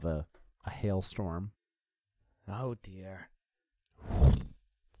middle of a hailstorm. Oh, dear.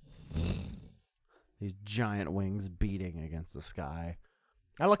 These giant wings beating against the sky.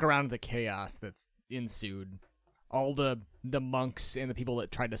 I look around at the chaos that's ensued. All the monks and the people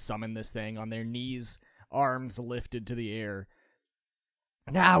that tried to summon this thing on their knees, arms lifted to the air.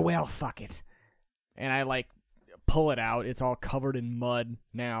 Ah, well, fuck it. And I, like, pull it out. It's all covered in mud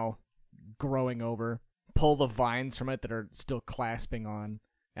now, growing over. Pull the vines from it that are still clasping on.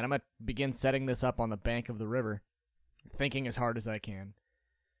 And I'm going to begin setting this up on the bank of the river, thinking as hard as I can.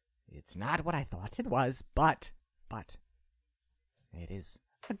 It's not what I thought it was, but it is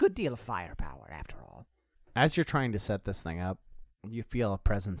a good deal of firepower, after all. As you're trying to set this thing up, you feel a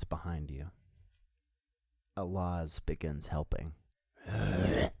presence behind you. Alaz begins helping.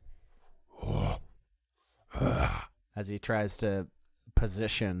 As he tries to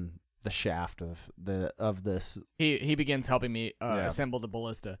position the shaft of this. He begins helping me Yeah. assemble the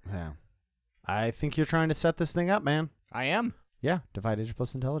ballista. Yeah. I think you're trying to set this thing up, man. I am. Yeah, divide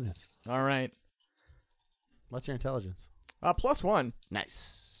plus intelligence. All right. What's your intelligence? +1.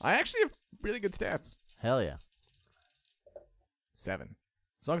 Nice. I actually have really good stats. Hell yeah. 7.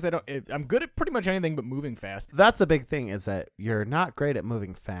 As long as I don't, I'm good at pretty much anything but moving fast. That's the big thing, is that you're not great at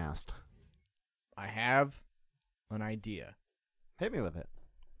moving fast. I have an idea. Hit me with it.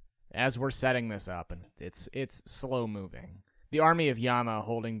 As we're setting this up, and it's slow moving. The army of Yama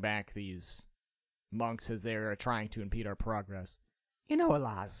holding back these monks as they're trying to impede our progress. You know,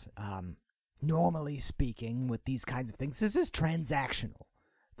 Alaz, normally speaking, with these kinds of things, this is transactional.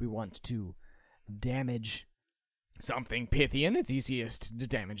 If we want to damage Something Pythian, it's easiest to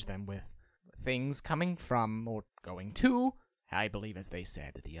damage them with things coming from or going to, I believe as they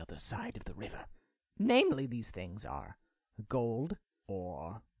said, the other side of the river. Namely, these things are gold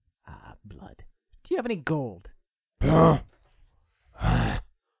or blood. Do you have any gold? No.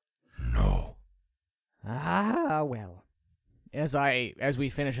 Ah, well. As we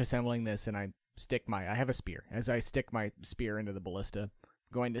finish assembling this and I have a spear. As I stick my spear into the ballista, I'm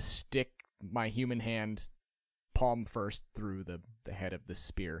going to stick my human hand palm first through the head of the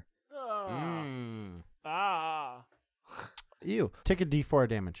spear. You take a D4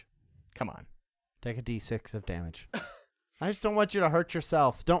 damage. Come on. Take a D6 of damage. I just don't want you to hurt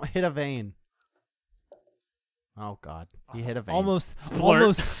yourself. Don't hit a vein. Oh God, you hit a vein. Almost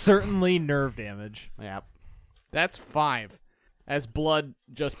certainly nerve damage. Yep. That's 5. As blood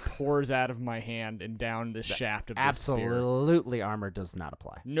just pours out of my hand and down the shaft of the spear. Absolutely, armor does not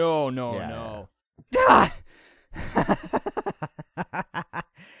apply. No. Ah!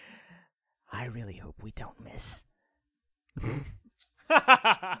 I really hope we don't miss.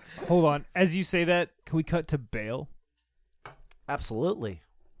 Hold on. As you say that, can we cut to Bale? Absolutely.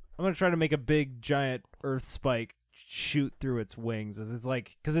 I'm gonna try to make a big giant earth spike shoot through its wings, as it's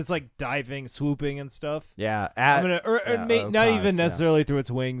like, because it's like diving, swooping, and stuff. Yeah. I'm gonna, not even necessarily through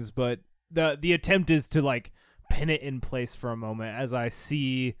its wings, but the attempt is to like pin it in place for a moment as I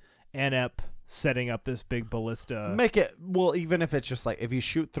see Anep setting up this big ballista. Make it, well, even if it's just like, if you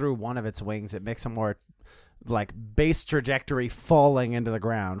shoot through one of its wings, it makes a more like base trajectory falling into the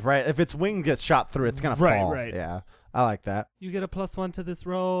ground, right? If its wing gets shot through, it's gonna fall. Right. Yeah, I like that. You get a +1 to this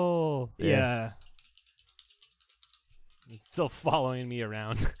roll. Yeah. It's still following me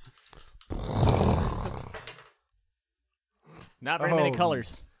around. Not very many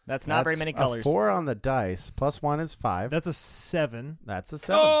colors. That's not very many colors. A 4 on the dice. +1 is 5. That's a 7. That's a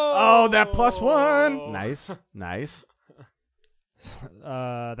 7. Oh, that +1. Nice.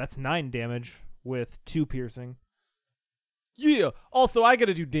 That's 9 damage with 2 piercing. Yeah. Also, I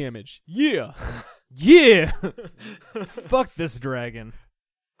gotta do damage. Yeah. Yeah. Fuck this dragon.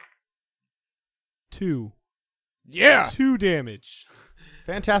 2. Yeah. 2 damage.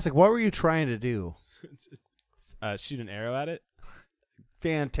 Fantastic. What were you trying to do? Shoot an arrow at it.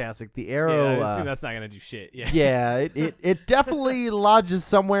 Fantastic. The arrow. Yeah, I assume that's not gonna do shit. Yeah. Yeah, it definitely lodges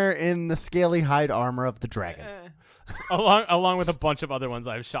somewhere in the scaly hide armor of the dragon. along with a bunch of other ones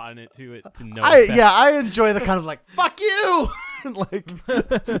I've shot in it to no effect. I enjoy the kind of like, fuck you! Like,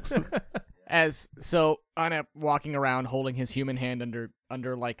 So Anep walking around holding his human hand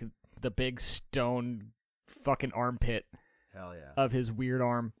under like the big stone fucking armpit hell yeah. of his weird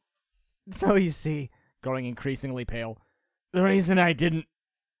arm. So you see, growing increasingly pale, the reason I didn't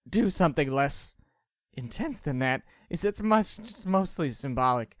do something less intense than that is it's mostly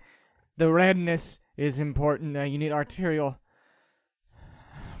symbolic. The redness is important. You need arterial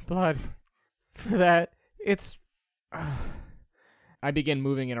blood for that. It's... I begin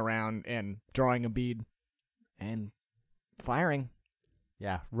moving it around and drawing a bead and firing.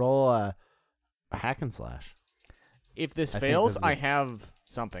 Yeah, roll a hack and slash. If this I think fails, this is I it. have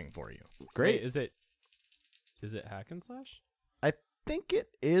something for you. Great. Wait, is it hack and slash? I think it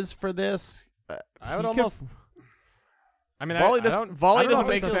is for this. I would he could- almost. I mean, Volley I doesn't- don't, volley I don't know doesn't if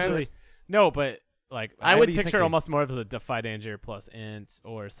make it's sense. necessarily- No, but like I I would would picture thinking? almost more of as a defy danger plus int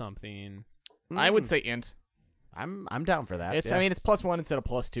or something. I would say int. I'm down for that. It's yeah. I mean it's +1 instead of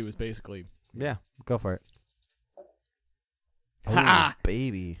 +2 is basically. Yeah, go for it. Ha! Oh,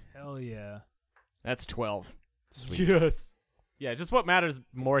 baby. Hell yeah. That's 12. Sweet. Yes. Yeah, just what matters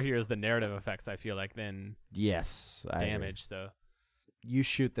more here is the narrative effects, I feel like, than Yes. I agree. damage. So You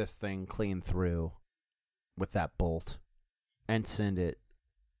shoot this thing clean through with that bolt and send it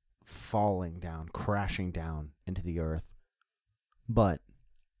falling down, crashing down into the earth. But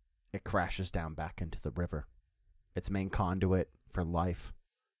it crashes down back into the river. Its main conduit for life.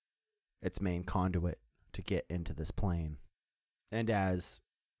 Its main conduit to get into this plane. And as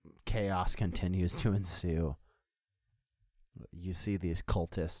chaos continues to ensue, you see these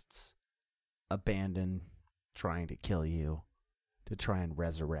cultists abandon trying to kill you to try and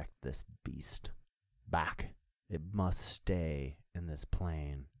resurrect this beast back It must stay in this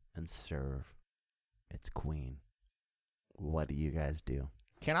plane and serve its queen. What do you guys do?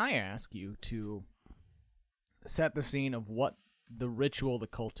 Can I ask you to set the scene of what the ritual the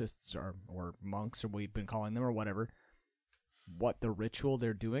cultists are, or monks, or we've been calling them, or whatever, what the ritual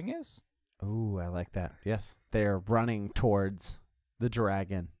they're doing is? Ooh, I like that. Yes. They're running towards the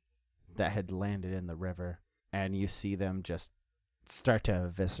dragon that had landed in the river, and you see them just start to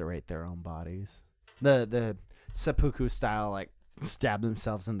eviscerate their own bodies. The seppuku style, like, stab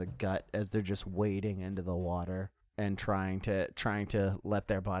themselves in the gut as they're just wading into the water and trying to let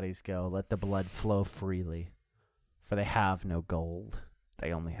their bodies go, let the blood flow freely. For they have no gold.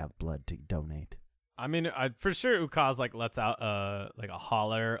 They only have blood to donate. I mean, for sure, Ukaz like lets out like a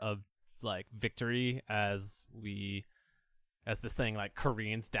holler of like victory as this thing like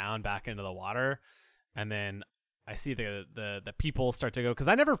careens down back into the water, and then I see the people start to go, because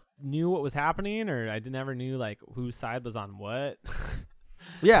I never knew what was happening, or I never knew like whose side was on what.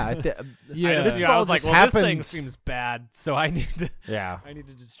 Yeah, Yeah. This I all was like, just well, this thing happened. seems bad, so I need to Yeah.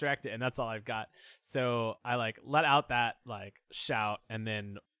 distract it, and that's all I've got. So I like let out that like shout, and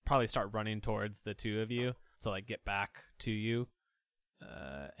then probably start running towards the two of you, so like get back to you,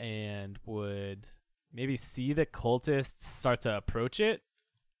 and would maybe see the cultists start to approach it,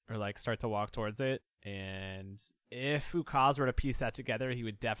 or like start to walk towards it. And if Ukaz were to piece that together, he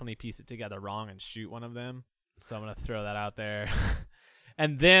would definitely piece it together wrong and shoot one of them. So I'm gonna throw that out there.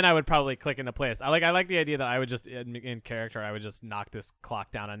 And then I would probably click into place. I like the idea that I would just in character I would just knock this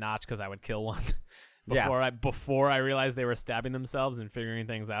clock down a notch, because I would kill one before I realized they were stabbing themselves and figuring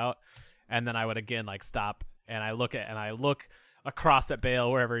things out. And then I would again like stop, and I look across at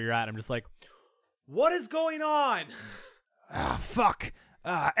Bale wherever you're at. I'm just like, what is going on? Ah, fuck.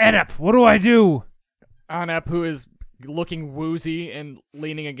 Edip, what do I do? Anep, who is looking woozy and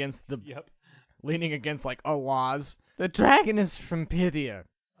leaning against like a vase. The dragon is from Pythia.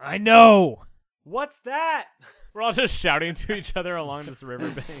 I know. What's that? We're all just shouting to each other along this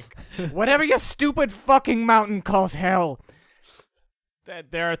riverbank. Whatever your stupid fucking mountain calls hell.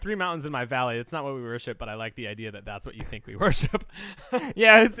 There are 3 mountains in my valley. It's not what we worship, but I like the idea that that's what you think we worship.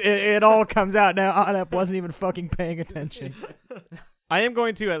 Yeah, it all comes out now. Anep wasn't even fucking paying attention. I am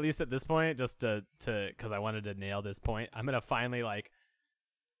going to, at least at this point, just to because I wanted to nail this point, I'm going to finally, like,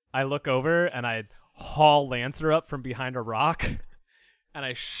 I look over and I haul Lancer up from behind a rock and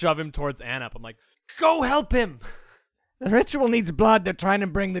I shove him towards Anep. I'm like, go help him! The ritual needs blood. They're trying to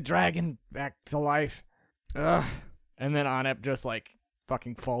bring the dragon back to life. Ugh. And then Anep just, like,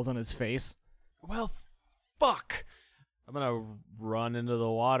 fucking falls on his face. Well, fuck! I'm going to run into the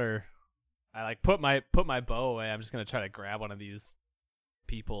water. I, like, put my bow away. I'm just going to try to grab one of these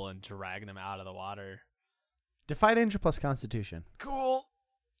people and drag them out of the water. Defy danger plus Constitution. Cool.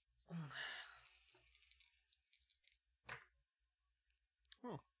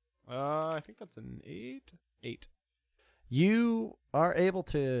 I think that's an 8. 8. You are able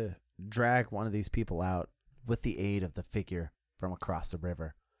to drag one of these people out with the aid of the figure from across the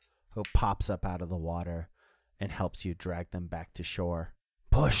river, who pops up out of the water and helps you drag them back to shore.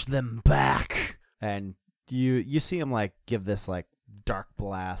 Push them back! And you see him like give this like dark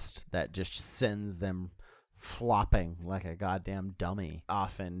blast that just sends them flopping like a goddamn dummy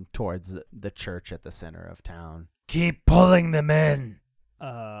off and towards the church at the center of town. Keep pulling them in.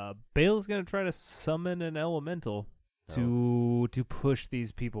 Bale's gonna try to summon an elemental to push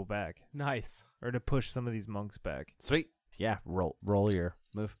these people back, Nice. or to push some of these monks back. Sweet. Yeah, roll your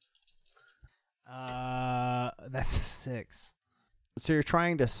move. That's a 6. So you're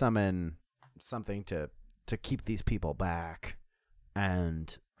trying to summon something to keep these people back,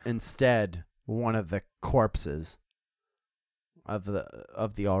 and instead one of the corpses of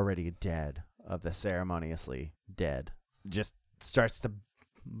the already dead, of the ceremoniously dead, just starts to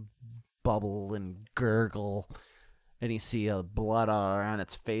bubble and gurgle, and you see blood all around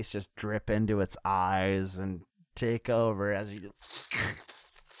its face just drip into its eyes and take over as you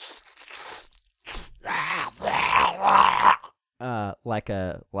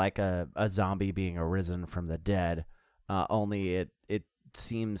like a zombie being arisen from the dead, only it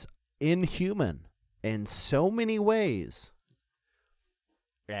seems inhuman in so many ways.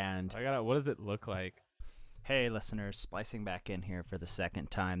 And What does it look like? Hey, listeners, splicing back in here for the second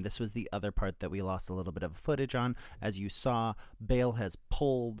time. This was the other part that we lost a little bit of footage on. As you saw, Bale has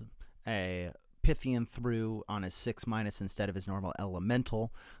pulled a Pythian through on his 6- instead of his normal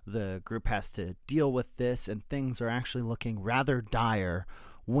elemental. The group has to deal with this, and things are actually looking rather dire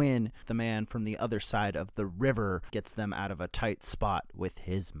when the man from the other side of the river gets them out of a tight spot with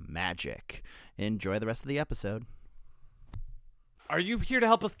his magic. Enjoy the rest of the episode. Are you here to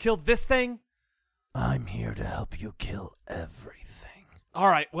help us kill this thing? I'm here to help you kill everything. All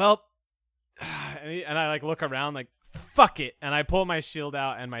right, well, and I like look around like fuck it, and I pull my shield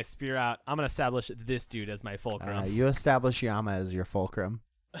out and my spear out. I'm gonna establish this dude as my fulcrum. You establish Yama as your fulcrum.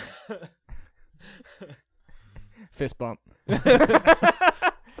 Fist bump. I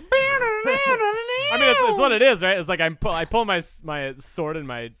mean, it's what it is, right? It's like I pull my sword and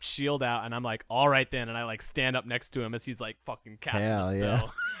my shield out, and I'm like, all right then, and I like stand up next to him as he's like fucking casting a Hell yeah.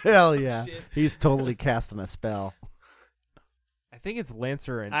 spell. Hell yeah. Shit. He's totally casting a spell. I think it's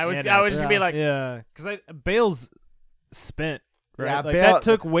Lancer and I was Anna. just gonna be like, Yeah, because Bale's spent. Right? Yeah, like, Bale- that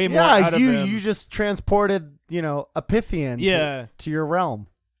took way more out of him. you just transported, a Pythian to your realm.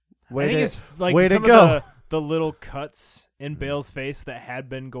 I think it's like way to some go. of the little cuts in Bale's face that had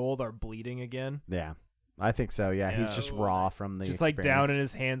been gold are bleeding again. Yeah, I think so. Yeah, he's Yeah. just raw from the Just like down in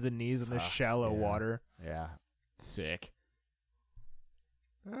experience. his hands and knees in the Fuck, shallow yeah. water. Yeah. sick.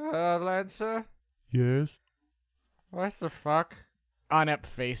 Lancer, Yes? what the fuck? Anep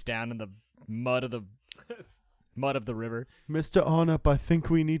face down in the mud of the river. Mr. Arnup, I think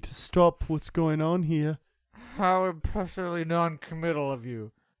we need to stop what's going on here. How impressively non-committal of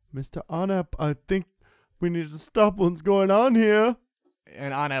you. Mr. Arnup, I think we need to stop what's going on here.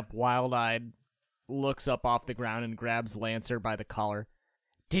 And Anep, wild-eyed, looks up off the ground and grabs Lancer by the collar.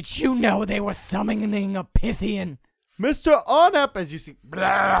 Did you know they were summoning a Pythian? Mr. Arnup, as you see,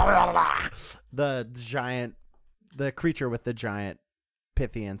 the creature with the giant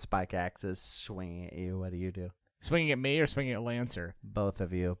Pythian spike axes swinging at you. What do you do? Swinging at me or swinging at Lancer? Both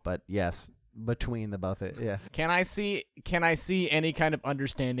of you, but yes, between the both of yeah. Can I see any kind of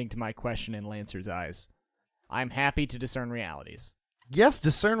understanding to my question in Lancer's eyes? I'm happy to discern realities. Yes,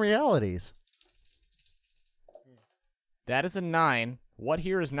 discern realities. That is a 9. What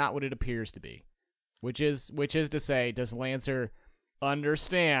here is not what it appears to be. Which is to say, does Lancer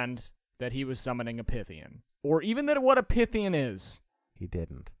understand that he was summoning a Pythian? Or even that what a Pythian is? He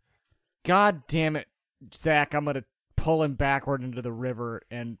didn't. God damn it, Zach, I'm gonna pull him backward into the river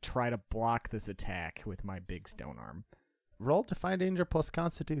and try to block this attack with my big stone arm. Roll Defy Danger plus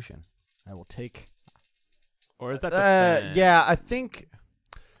Constitution. I will take Or is that defend? Yeah, I think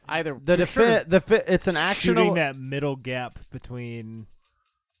either the it's an Shooting actional. that middle gap between.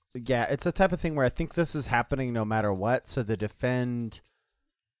 Yeah, it's a type of thing where I think this is happening no matter what. So the defend.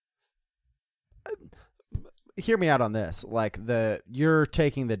 Hear me out on this. Like you're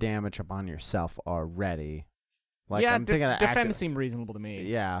taking the damage upon yourself already. Like yeah, I'm thinking of defend seemed reasonable to me.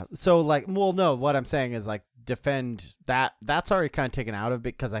 Yeah. So like, well, no. What I'm saying is like defend that's already kind of taken out of it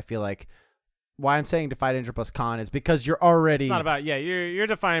because I feel like why I'm saying Defy Danger plus Con is because you're already. It's not about you're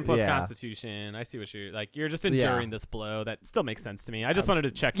defying plus Yeah. Constitution. I see what you're like. You're just enduring this blow. That still makes sense to me. I just wanted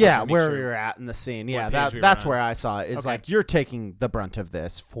to check. Yeah, make where sure. we were at in the scene. Yeah, page we were that's on. where I saw it. Is Okay. like you're taking the brunt of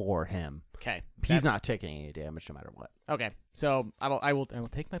this for him. Okay. He's not taking any damage no matter what. Okay. So I will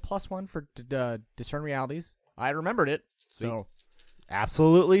take my +1 for discern realities. I remembered it. So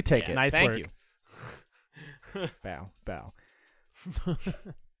Absolutely take it. Nice thank work. you. Bow.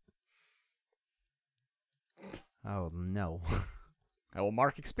 Oh no! I will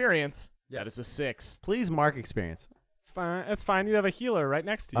mark experience. Yes. That is a 6. Please mark experience. It's fine. It's fine. You have a healer right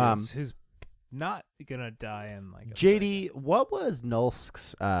next to you. Who's not gonna die in like a JD, what was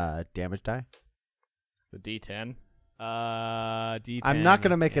Nulsk's damage die? The D10. D10. I'm not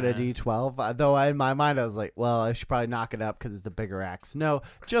gonna make it a yeah. D12, though. In my mind, I was like, well, I should probably knock it up because it's a bigger axe. No,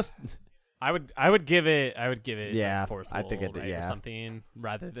 just I would give it. Yeah, forceful, I think it- right, yeah. or something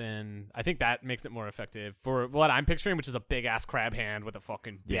rather than. I think that makes it more effective for what I'm picturing, which is a big ass crab hand with a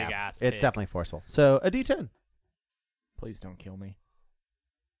fucking big ass. it's pick. definitely forceful. So a D10. Please don't kill me.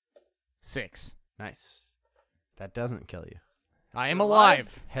 6. Nice. That doesn't kill you. I am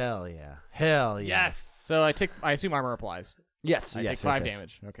alive. Hell yeah. Hell yeah. Yes. So I assume armor applies. Yes. I yes, take yes, 5 yes.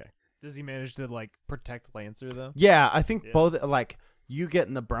 damage. Okay. Does he manage to like protect Lancer though? Yeah, I think Yeah. both like you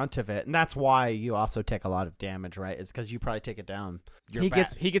getting the brunt of it, and that's why you also take a lot of damage, right? Is because you probably take it down. Your He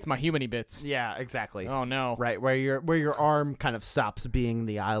back. gets my humany bits. Yeah, exactly. Oh no. Right, where your arm kind of stops being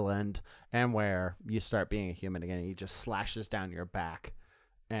the island, and where you start being a human again. He just slashes down your back,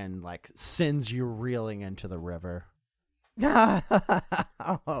 and like sends you reeling into the river.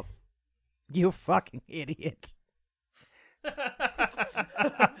 Oh, you fucking idiot.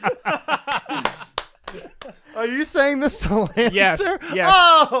 Are you saying this to Lancer? Yes, yes.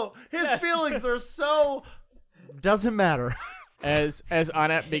 Oh, his feelings are so. Doesn't matter. As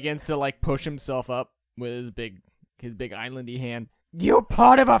Anep begins to like push himself up with his big islandy hand. You're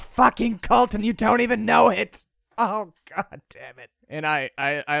part of a fucking cult and you don't even know it. Oh, god damn it. And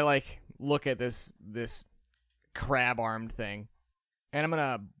I like look at this crab armed thing, and I'm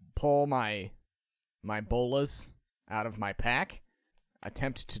gonna pull my my bolas out of my pack,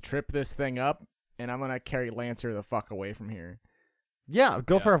 attempt to trip this thing up, and I'm going to carry Lancer the fuck away from here. Yeah,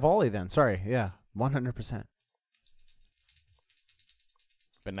 go for a volley then. Sorry. Yeah, 100%.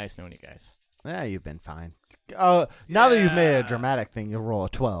 Been nice knowing you guys. Yeah, you've been fine. Now that you've made a dramatic thing, you'll roll a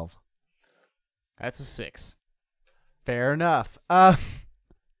 12. That's a 6. Fair enough.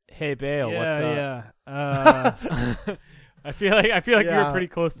 Hey, Bale, yeah, what's up? yeah. I feel like you Yeah. were pretty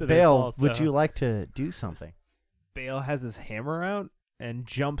close to Bale, this also. would you like to do something? Bale has his hammer out and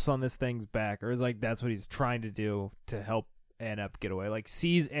jumps on this thing's back, or is like that's what he's trying to do to help Anup get away. Like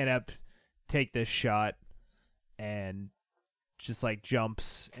sees Anup take this shot and just like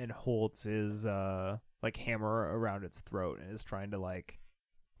jumps and holds his like hammer around its throat and is trying to like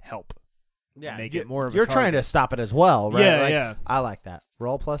help. Yeah, make it more of a you're trying to target. stop it as well, right? Yeah, Like, yeah. I like that.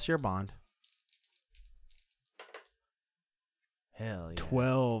 Roll plus your bond. Hell yeah.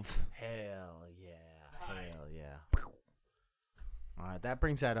 12. Hell yeah. Hell yeah. All right, that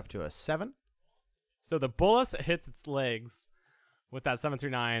brings that up to a 7. So the bolus hits its legs with that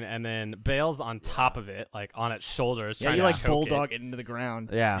 739, and then Bale's on top of it, like on its shoulders, Yeah, trying you to like choke bulldog it. it into the ground.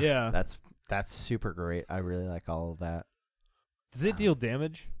 Yeah. Yeah. That's super great. I really like all of that. Does it deal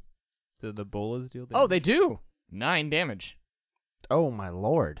damage? Do the bolas deal damage? Oh, they do. 9 damage. Oh my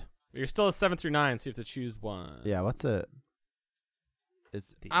lord. You're still a 739, so you have to choose one. Yeah, what's a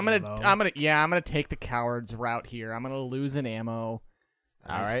It's The I'm ammo. gonna take the coward's route here. I'm gonna lose an ammo.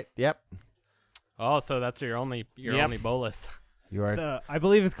 all right. Yep. Oh, so that's your only bolus. You It's are I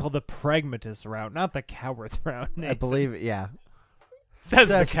believe it's called the pragmatist route, not the coward's route. I believe yeah. Says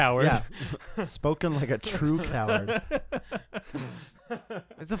the Says- coward. Yeah. Spoken like a true coward.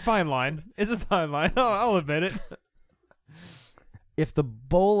 It's a fine line. It's a fine line. I'll admit it. If the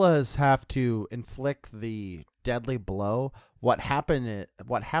bolas have to inflict the deadly blow, what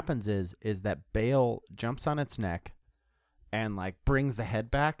happens is that Bale jumps on its neck and like brings the head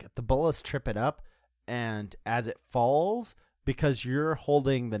back. The bolas trip it up, and as it falls, because you're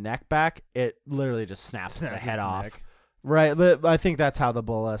holding the neck back, it literally just snaps the Snaps head its off. neck. Right, but I think that's how the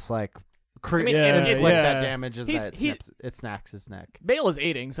bolas like mean, inflict yeah. that damage is He's- that it snaps his neck. Bale is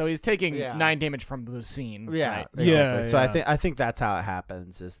aiding, so he's taking Yeah. 9 damage from the scene. Yeah, Right. exactly. Yeah, So yeah. I think that's how it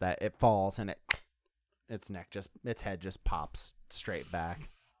happens is that it falls and its head just pops straight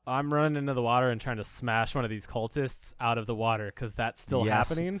back. I'm running into the water and trying to smash one of these cultists out of the water because that's still Yes.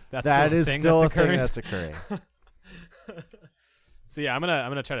 happening. That's That still a is thing still a that's thing occurring. that's occurring. So yeah, I'm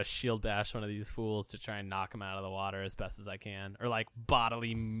gonna try to shield bash one of these fools to try and knock them out of the water as best as I can, or like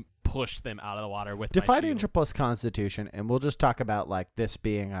bodily push them out of the water with my Defy shield. danger plus Constitution, and we'll just talk about like this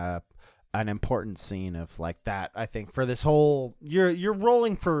being an important scene of like that. I think for this whole you're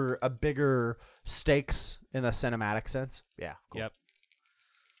rolling for a bigger stakes in the cinematic sense. Yeah. Cool. Yep.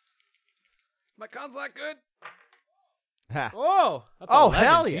 My con's not good. Ha. Whoa! That's Oh, 11.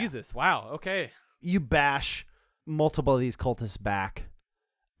 hell yeah. Jesus! Wow. Okay. You bash multiple of these cultists back,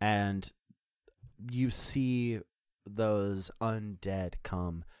 and you see those undead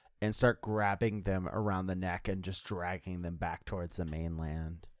come and start grabbing them around the neck and just dragging them back towards the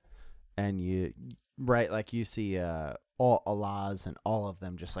mainland. And you see all Allahs and all of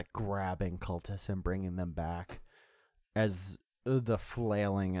them just like grabbing cultists and bringing them back as the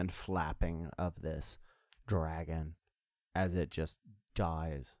flailing and flapping of this dragon as it just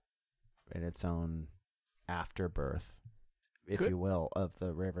dies in its own afterbirth, if Good. you will, of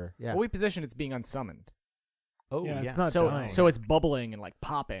the river. Yeah. Well, we position it's being unsummoned. Oh, Yeah, yeah. it's not so dying. so it's bubbling and like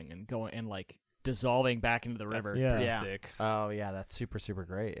popping and going and like dissolving back into the That's river. Yeah. pretty Yeah. sick. Oh, yeah. That's super, super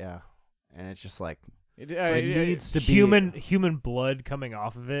great. Yeah. And it's just like It, it needs to be human blood coming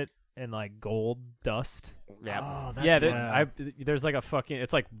off of it and like gold dust. Yeah. Oh, that's Yeah, fun. there's like a fucking.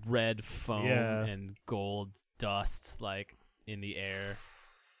 It's like red foam Yeah. and gold dust like in the air.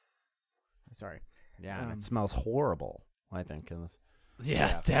 Sorry. Yeah. And Um, it smells horrible, I think. In this.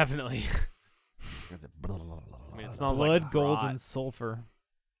 Yes, definitely. Is it I mean, it smells Blood, like gold, rot. and sulfur.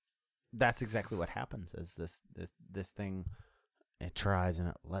 That's exactly what happens. Is this thing? It tries and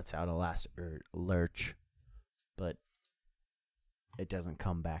it lets out a last lurch, but it doesn't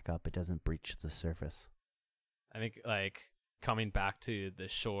come back up. It doesn't breach the surface. I think like coming back to the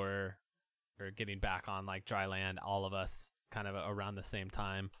shore or getting back on like dry land, all of us kind of around the same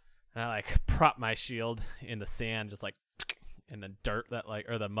time. And I like prop my shield in the sand, just like in the dirt that like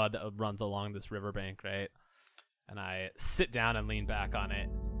or the mud that runs along this riverbank, right? And I sit down and lean back on it.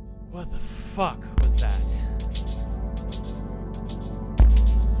 What the fuck was that?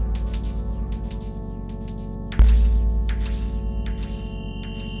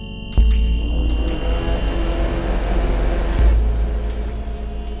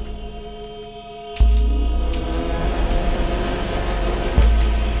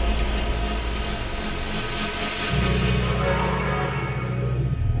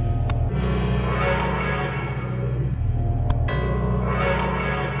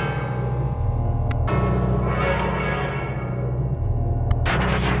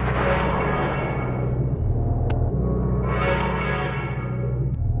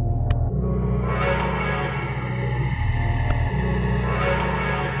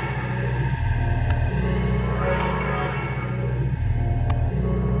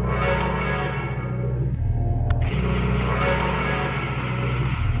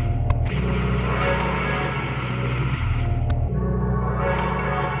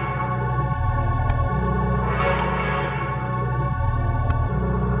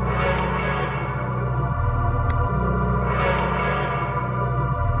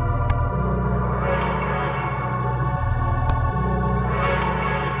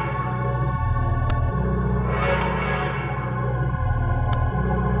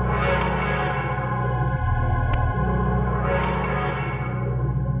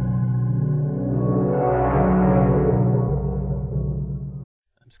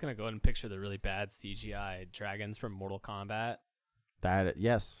 gonna go ahead and picture the really bad CGI dragons from Mortal Kombat.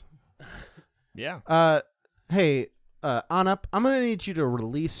 Yes. Yeah. Hey, Anup, I'm gonna need you to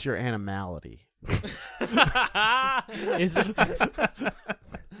release your animality.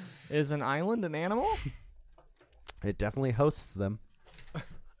 Is an island an animal? It definitely hosts them.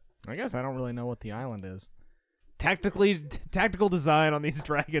 I guess I don't really know what the island is. Tactical design on these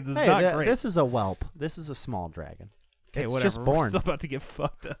dragons is Hey, not great. this is a whelp. This is a small dragon. Okay, it's whatever. just We're born. still about to get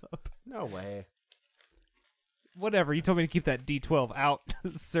fucked up. No way. Whatever. You told me to keep that D12 out,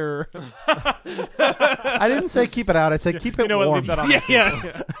 sir. I didn't say keep it out. I said keep it You know what? warm. Leave that on.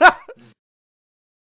 yeah.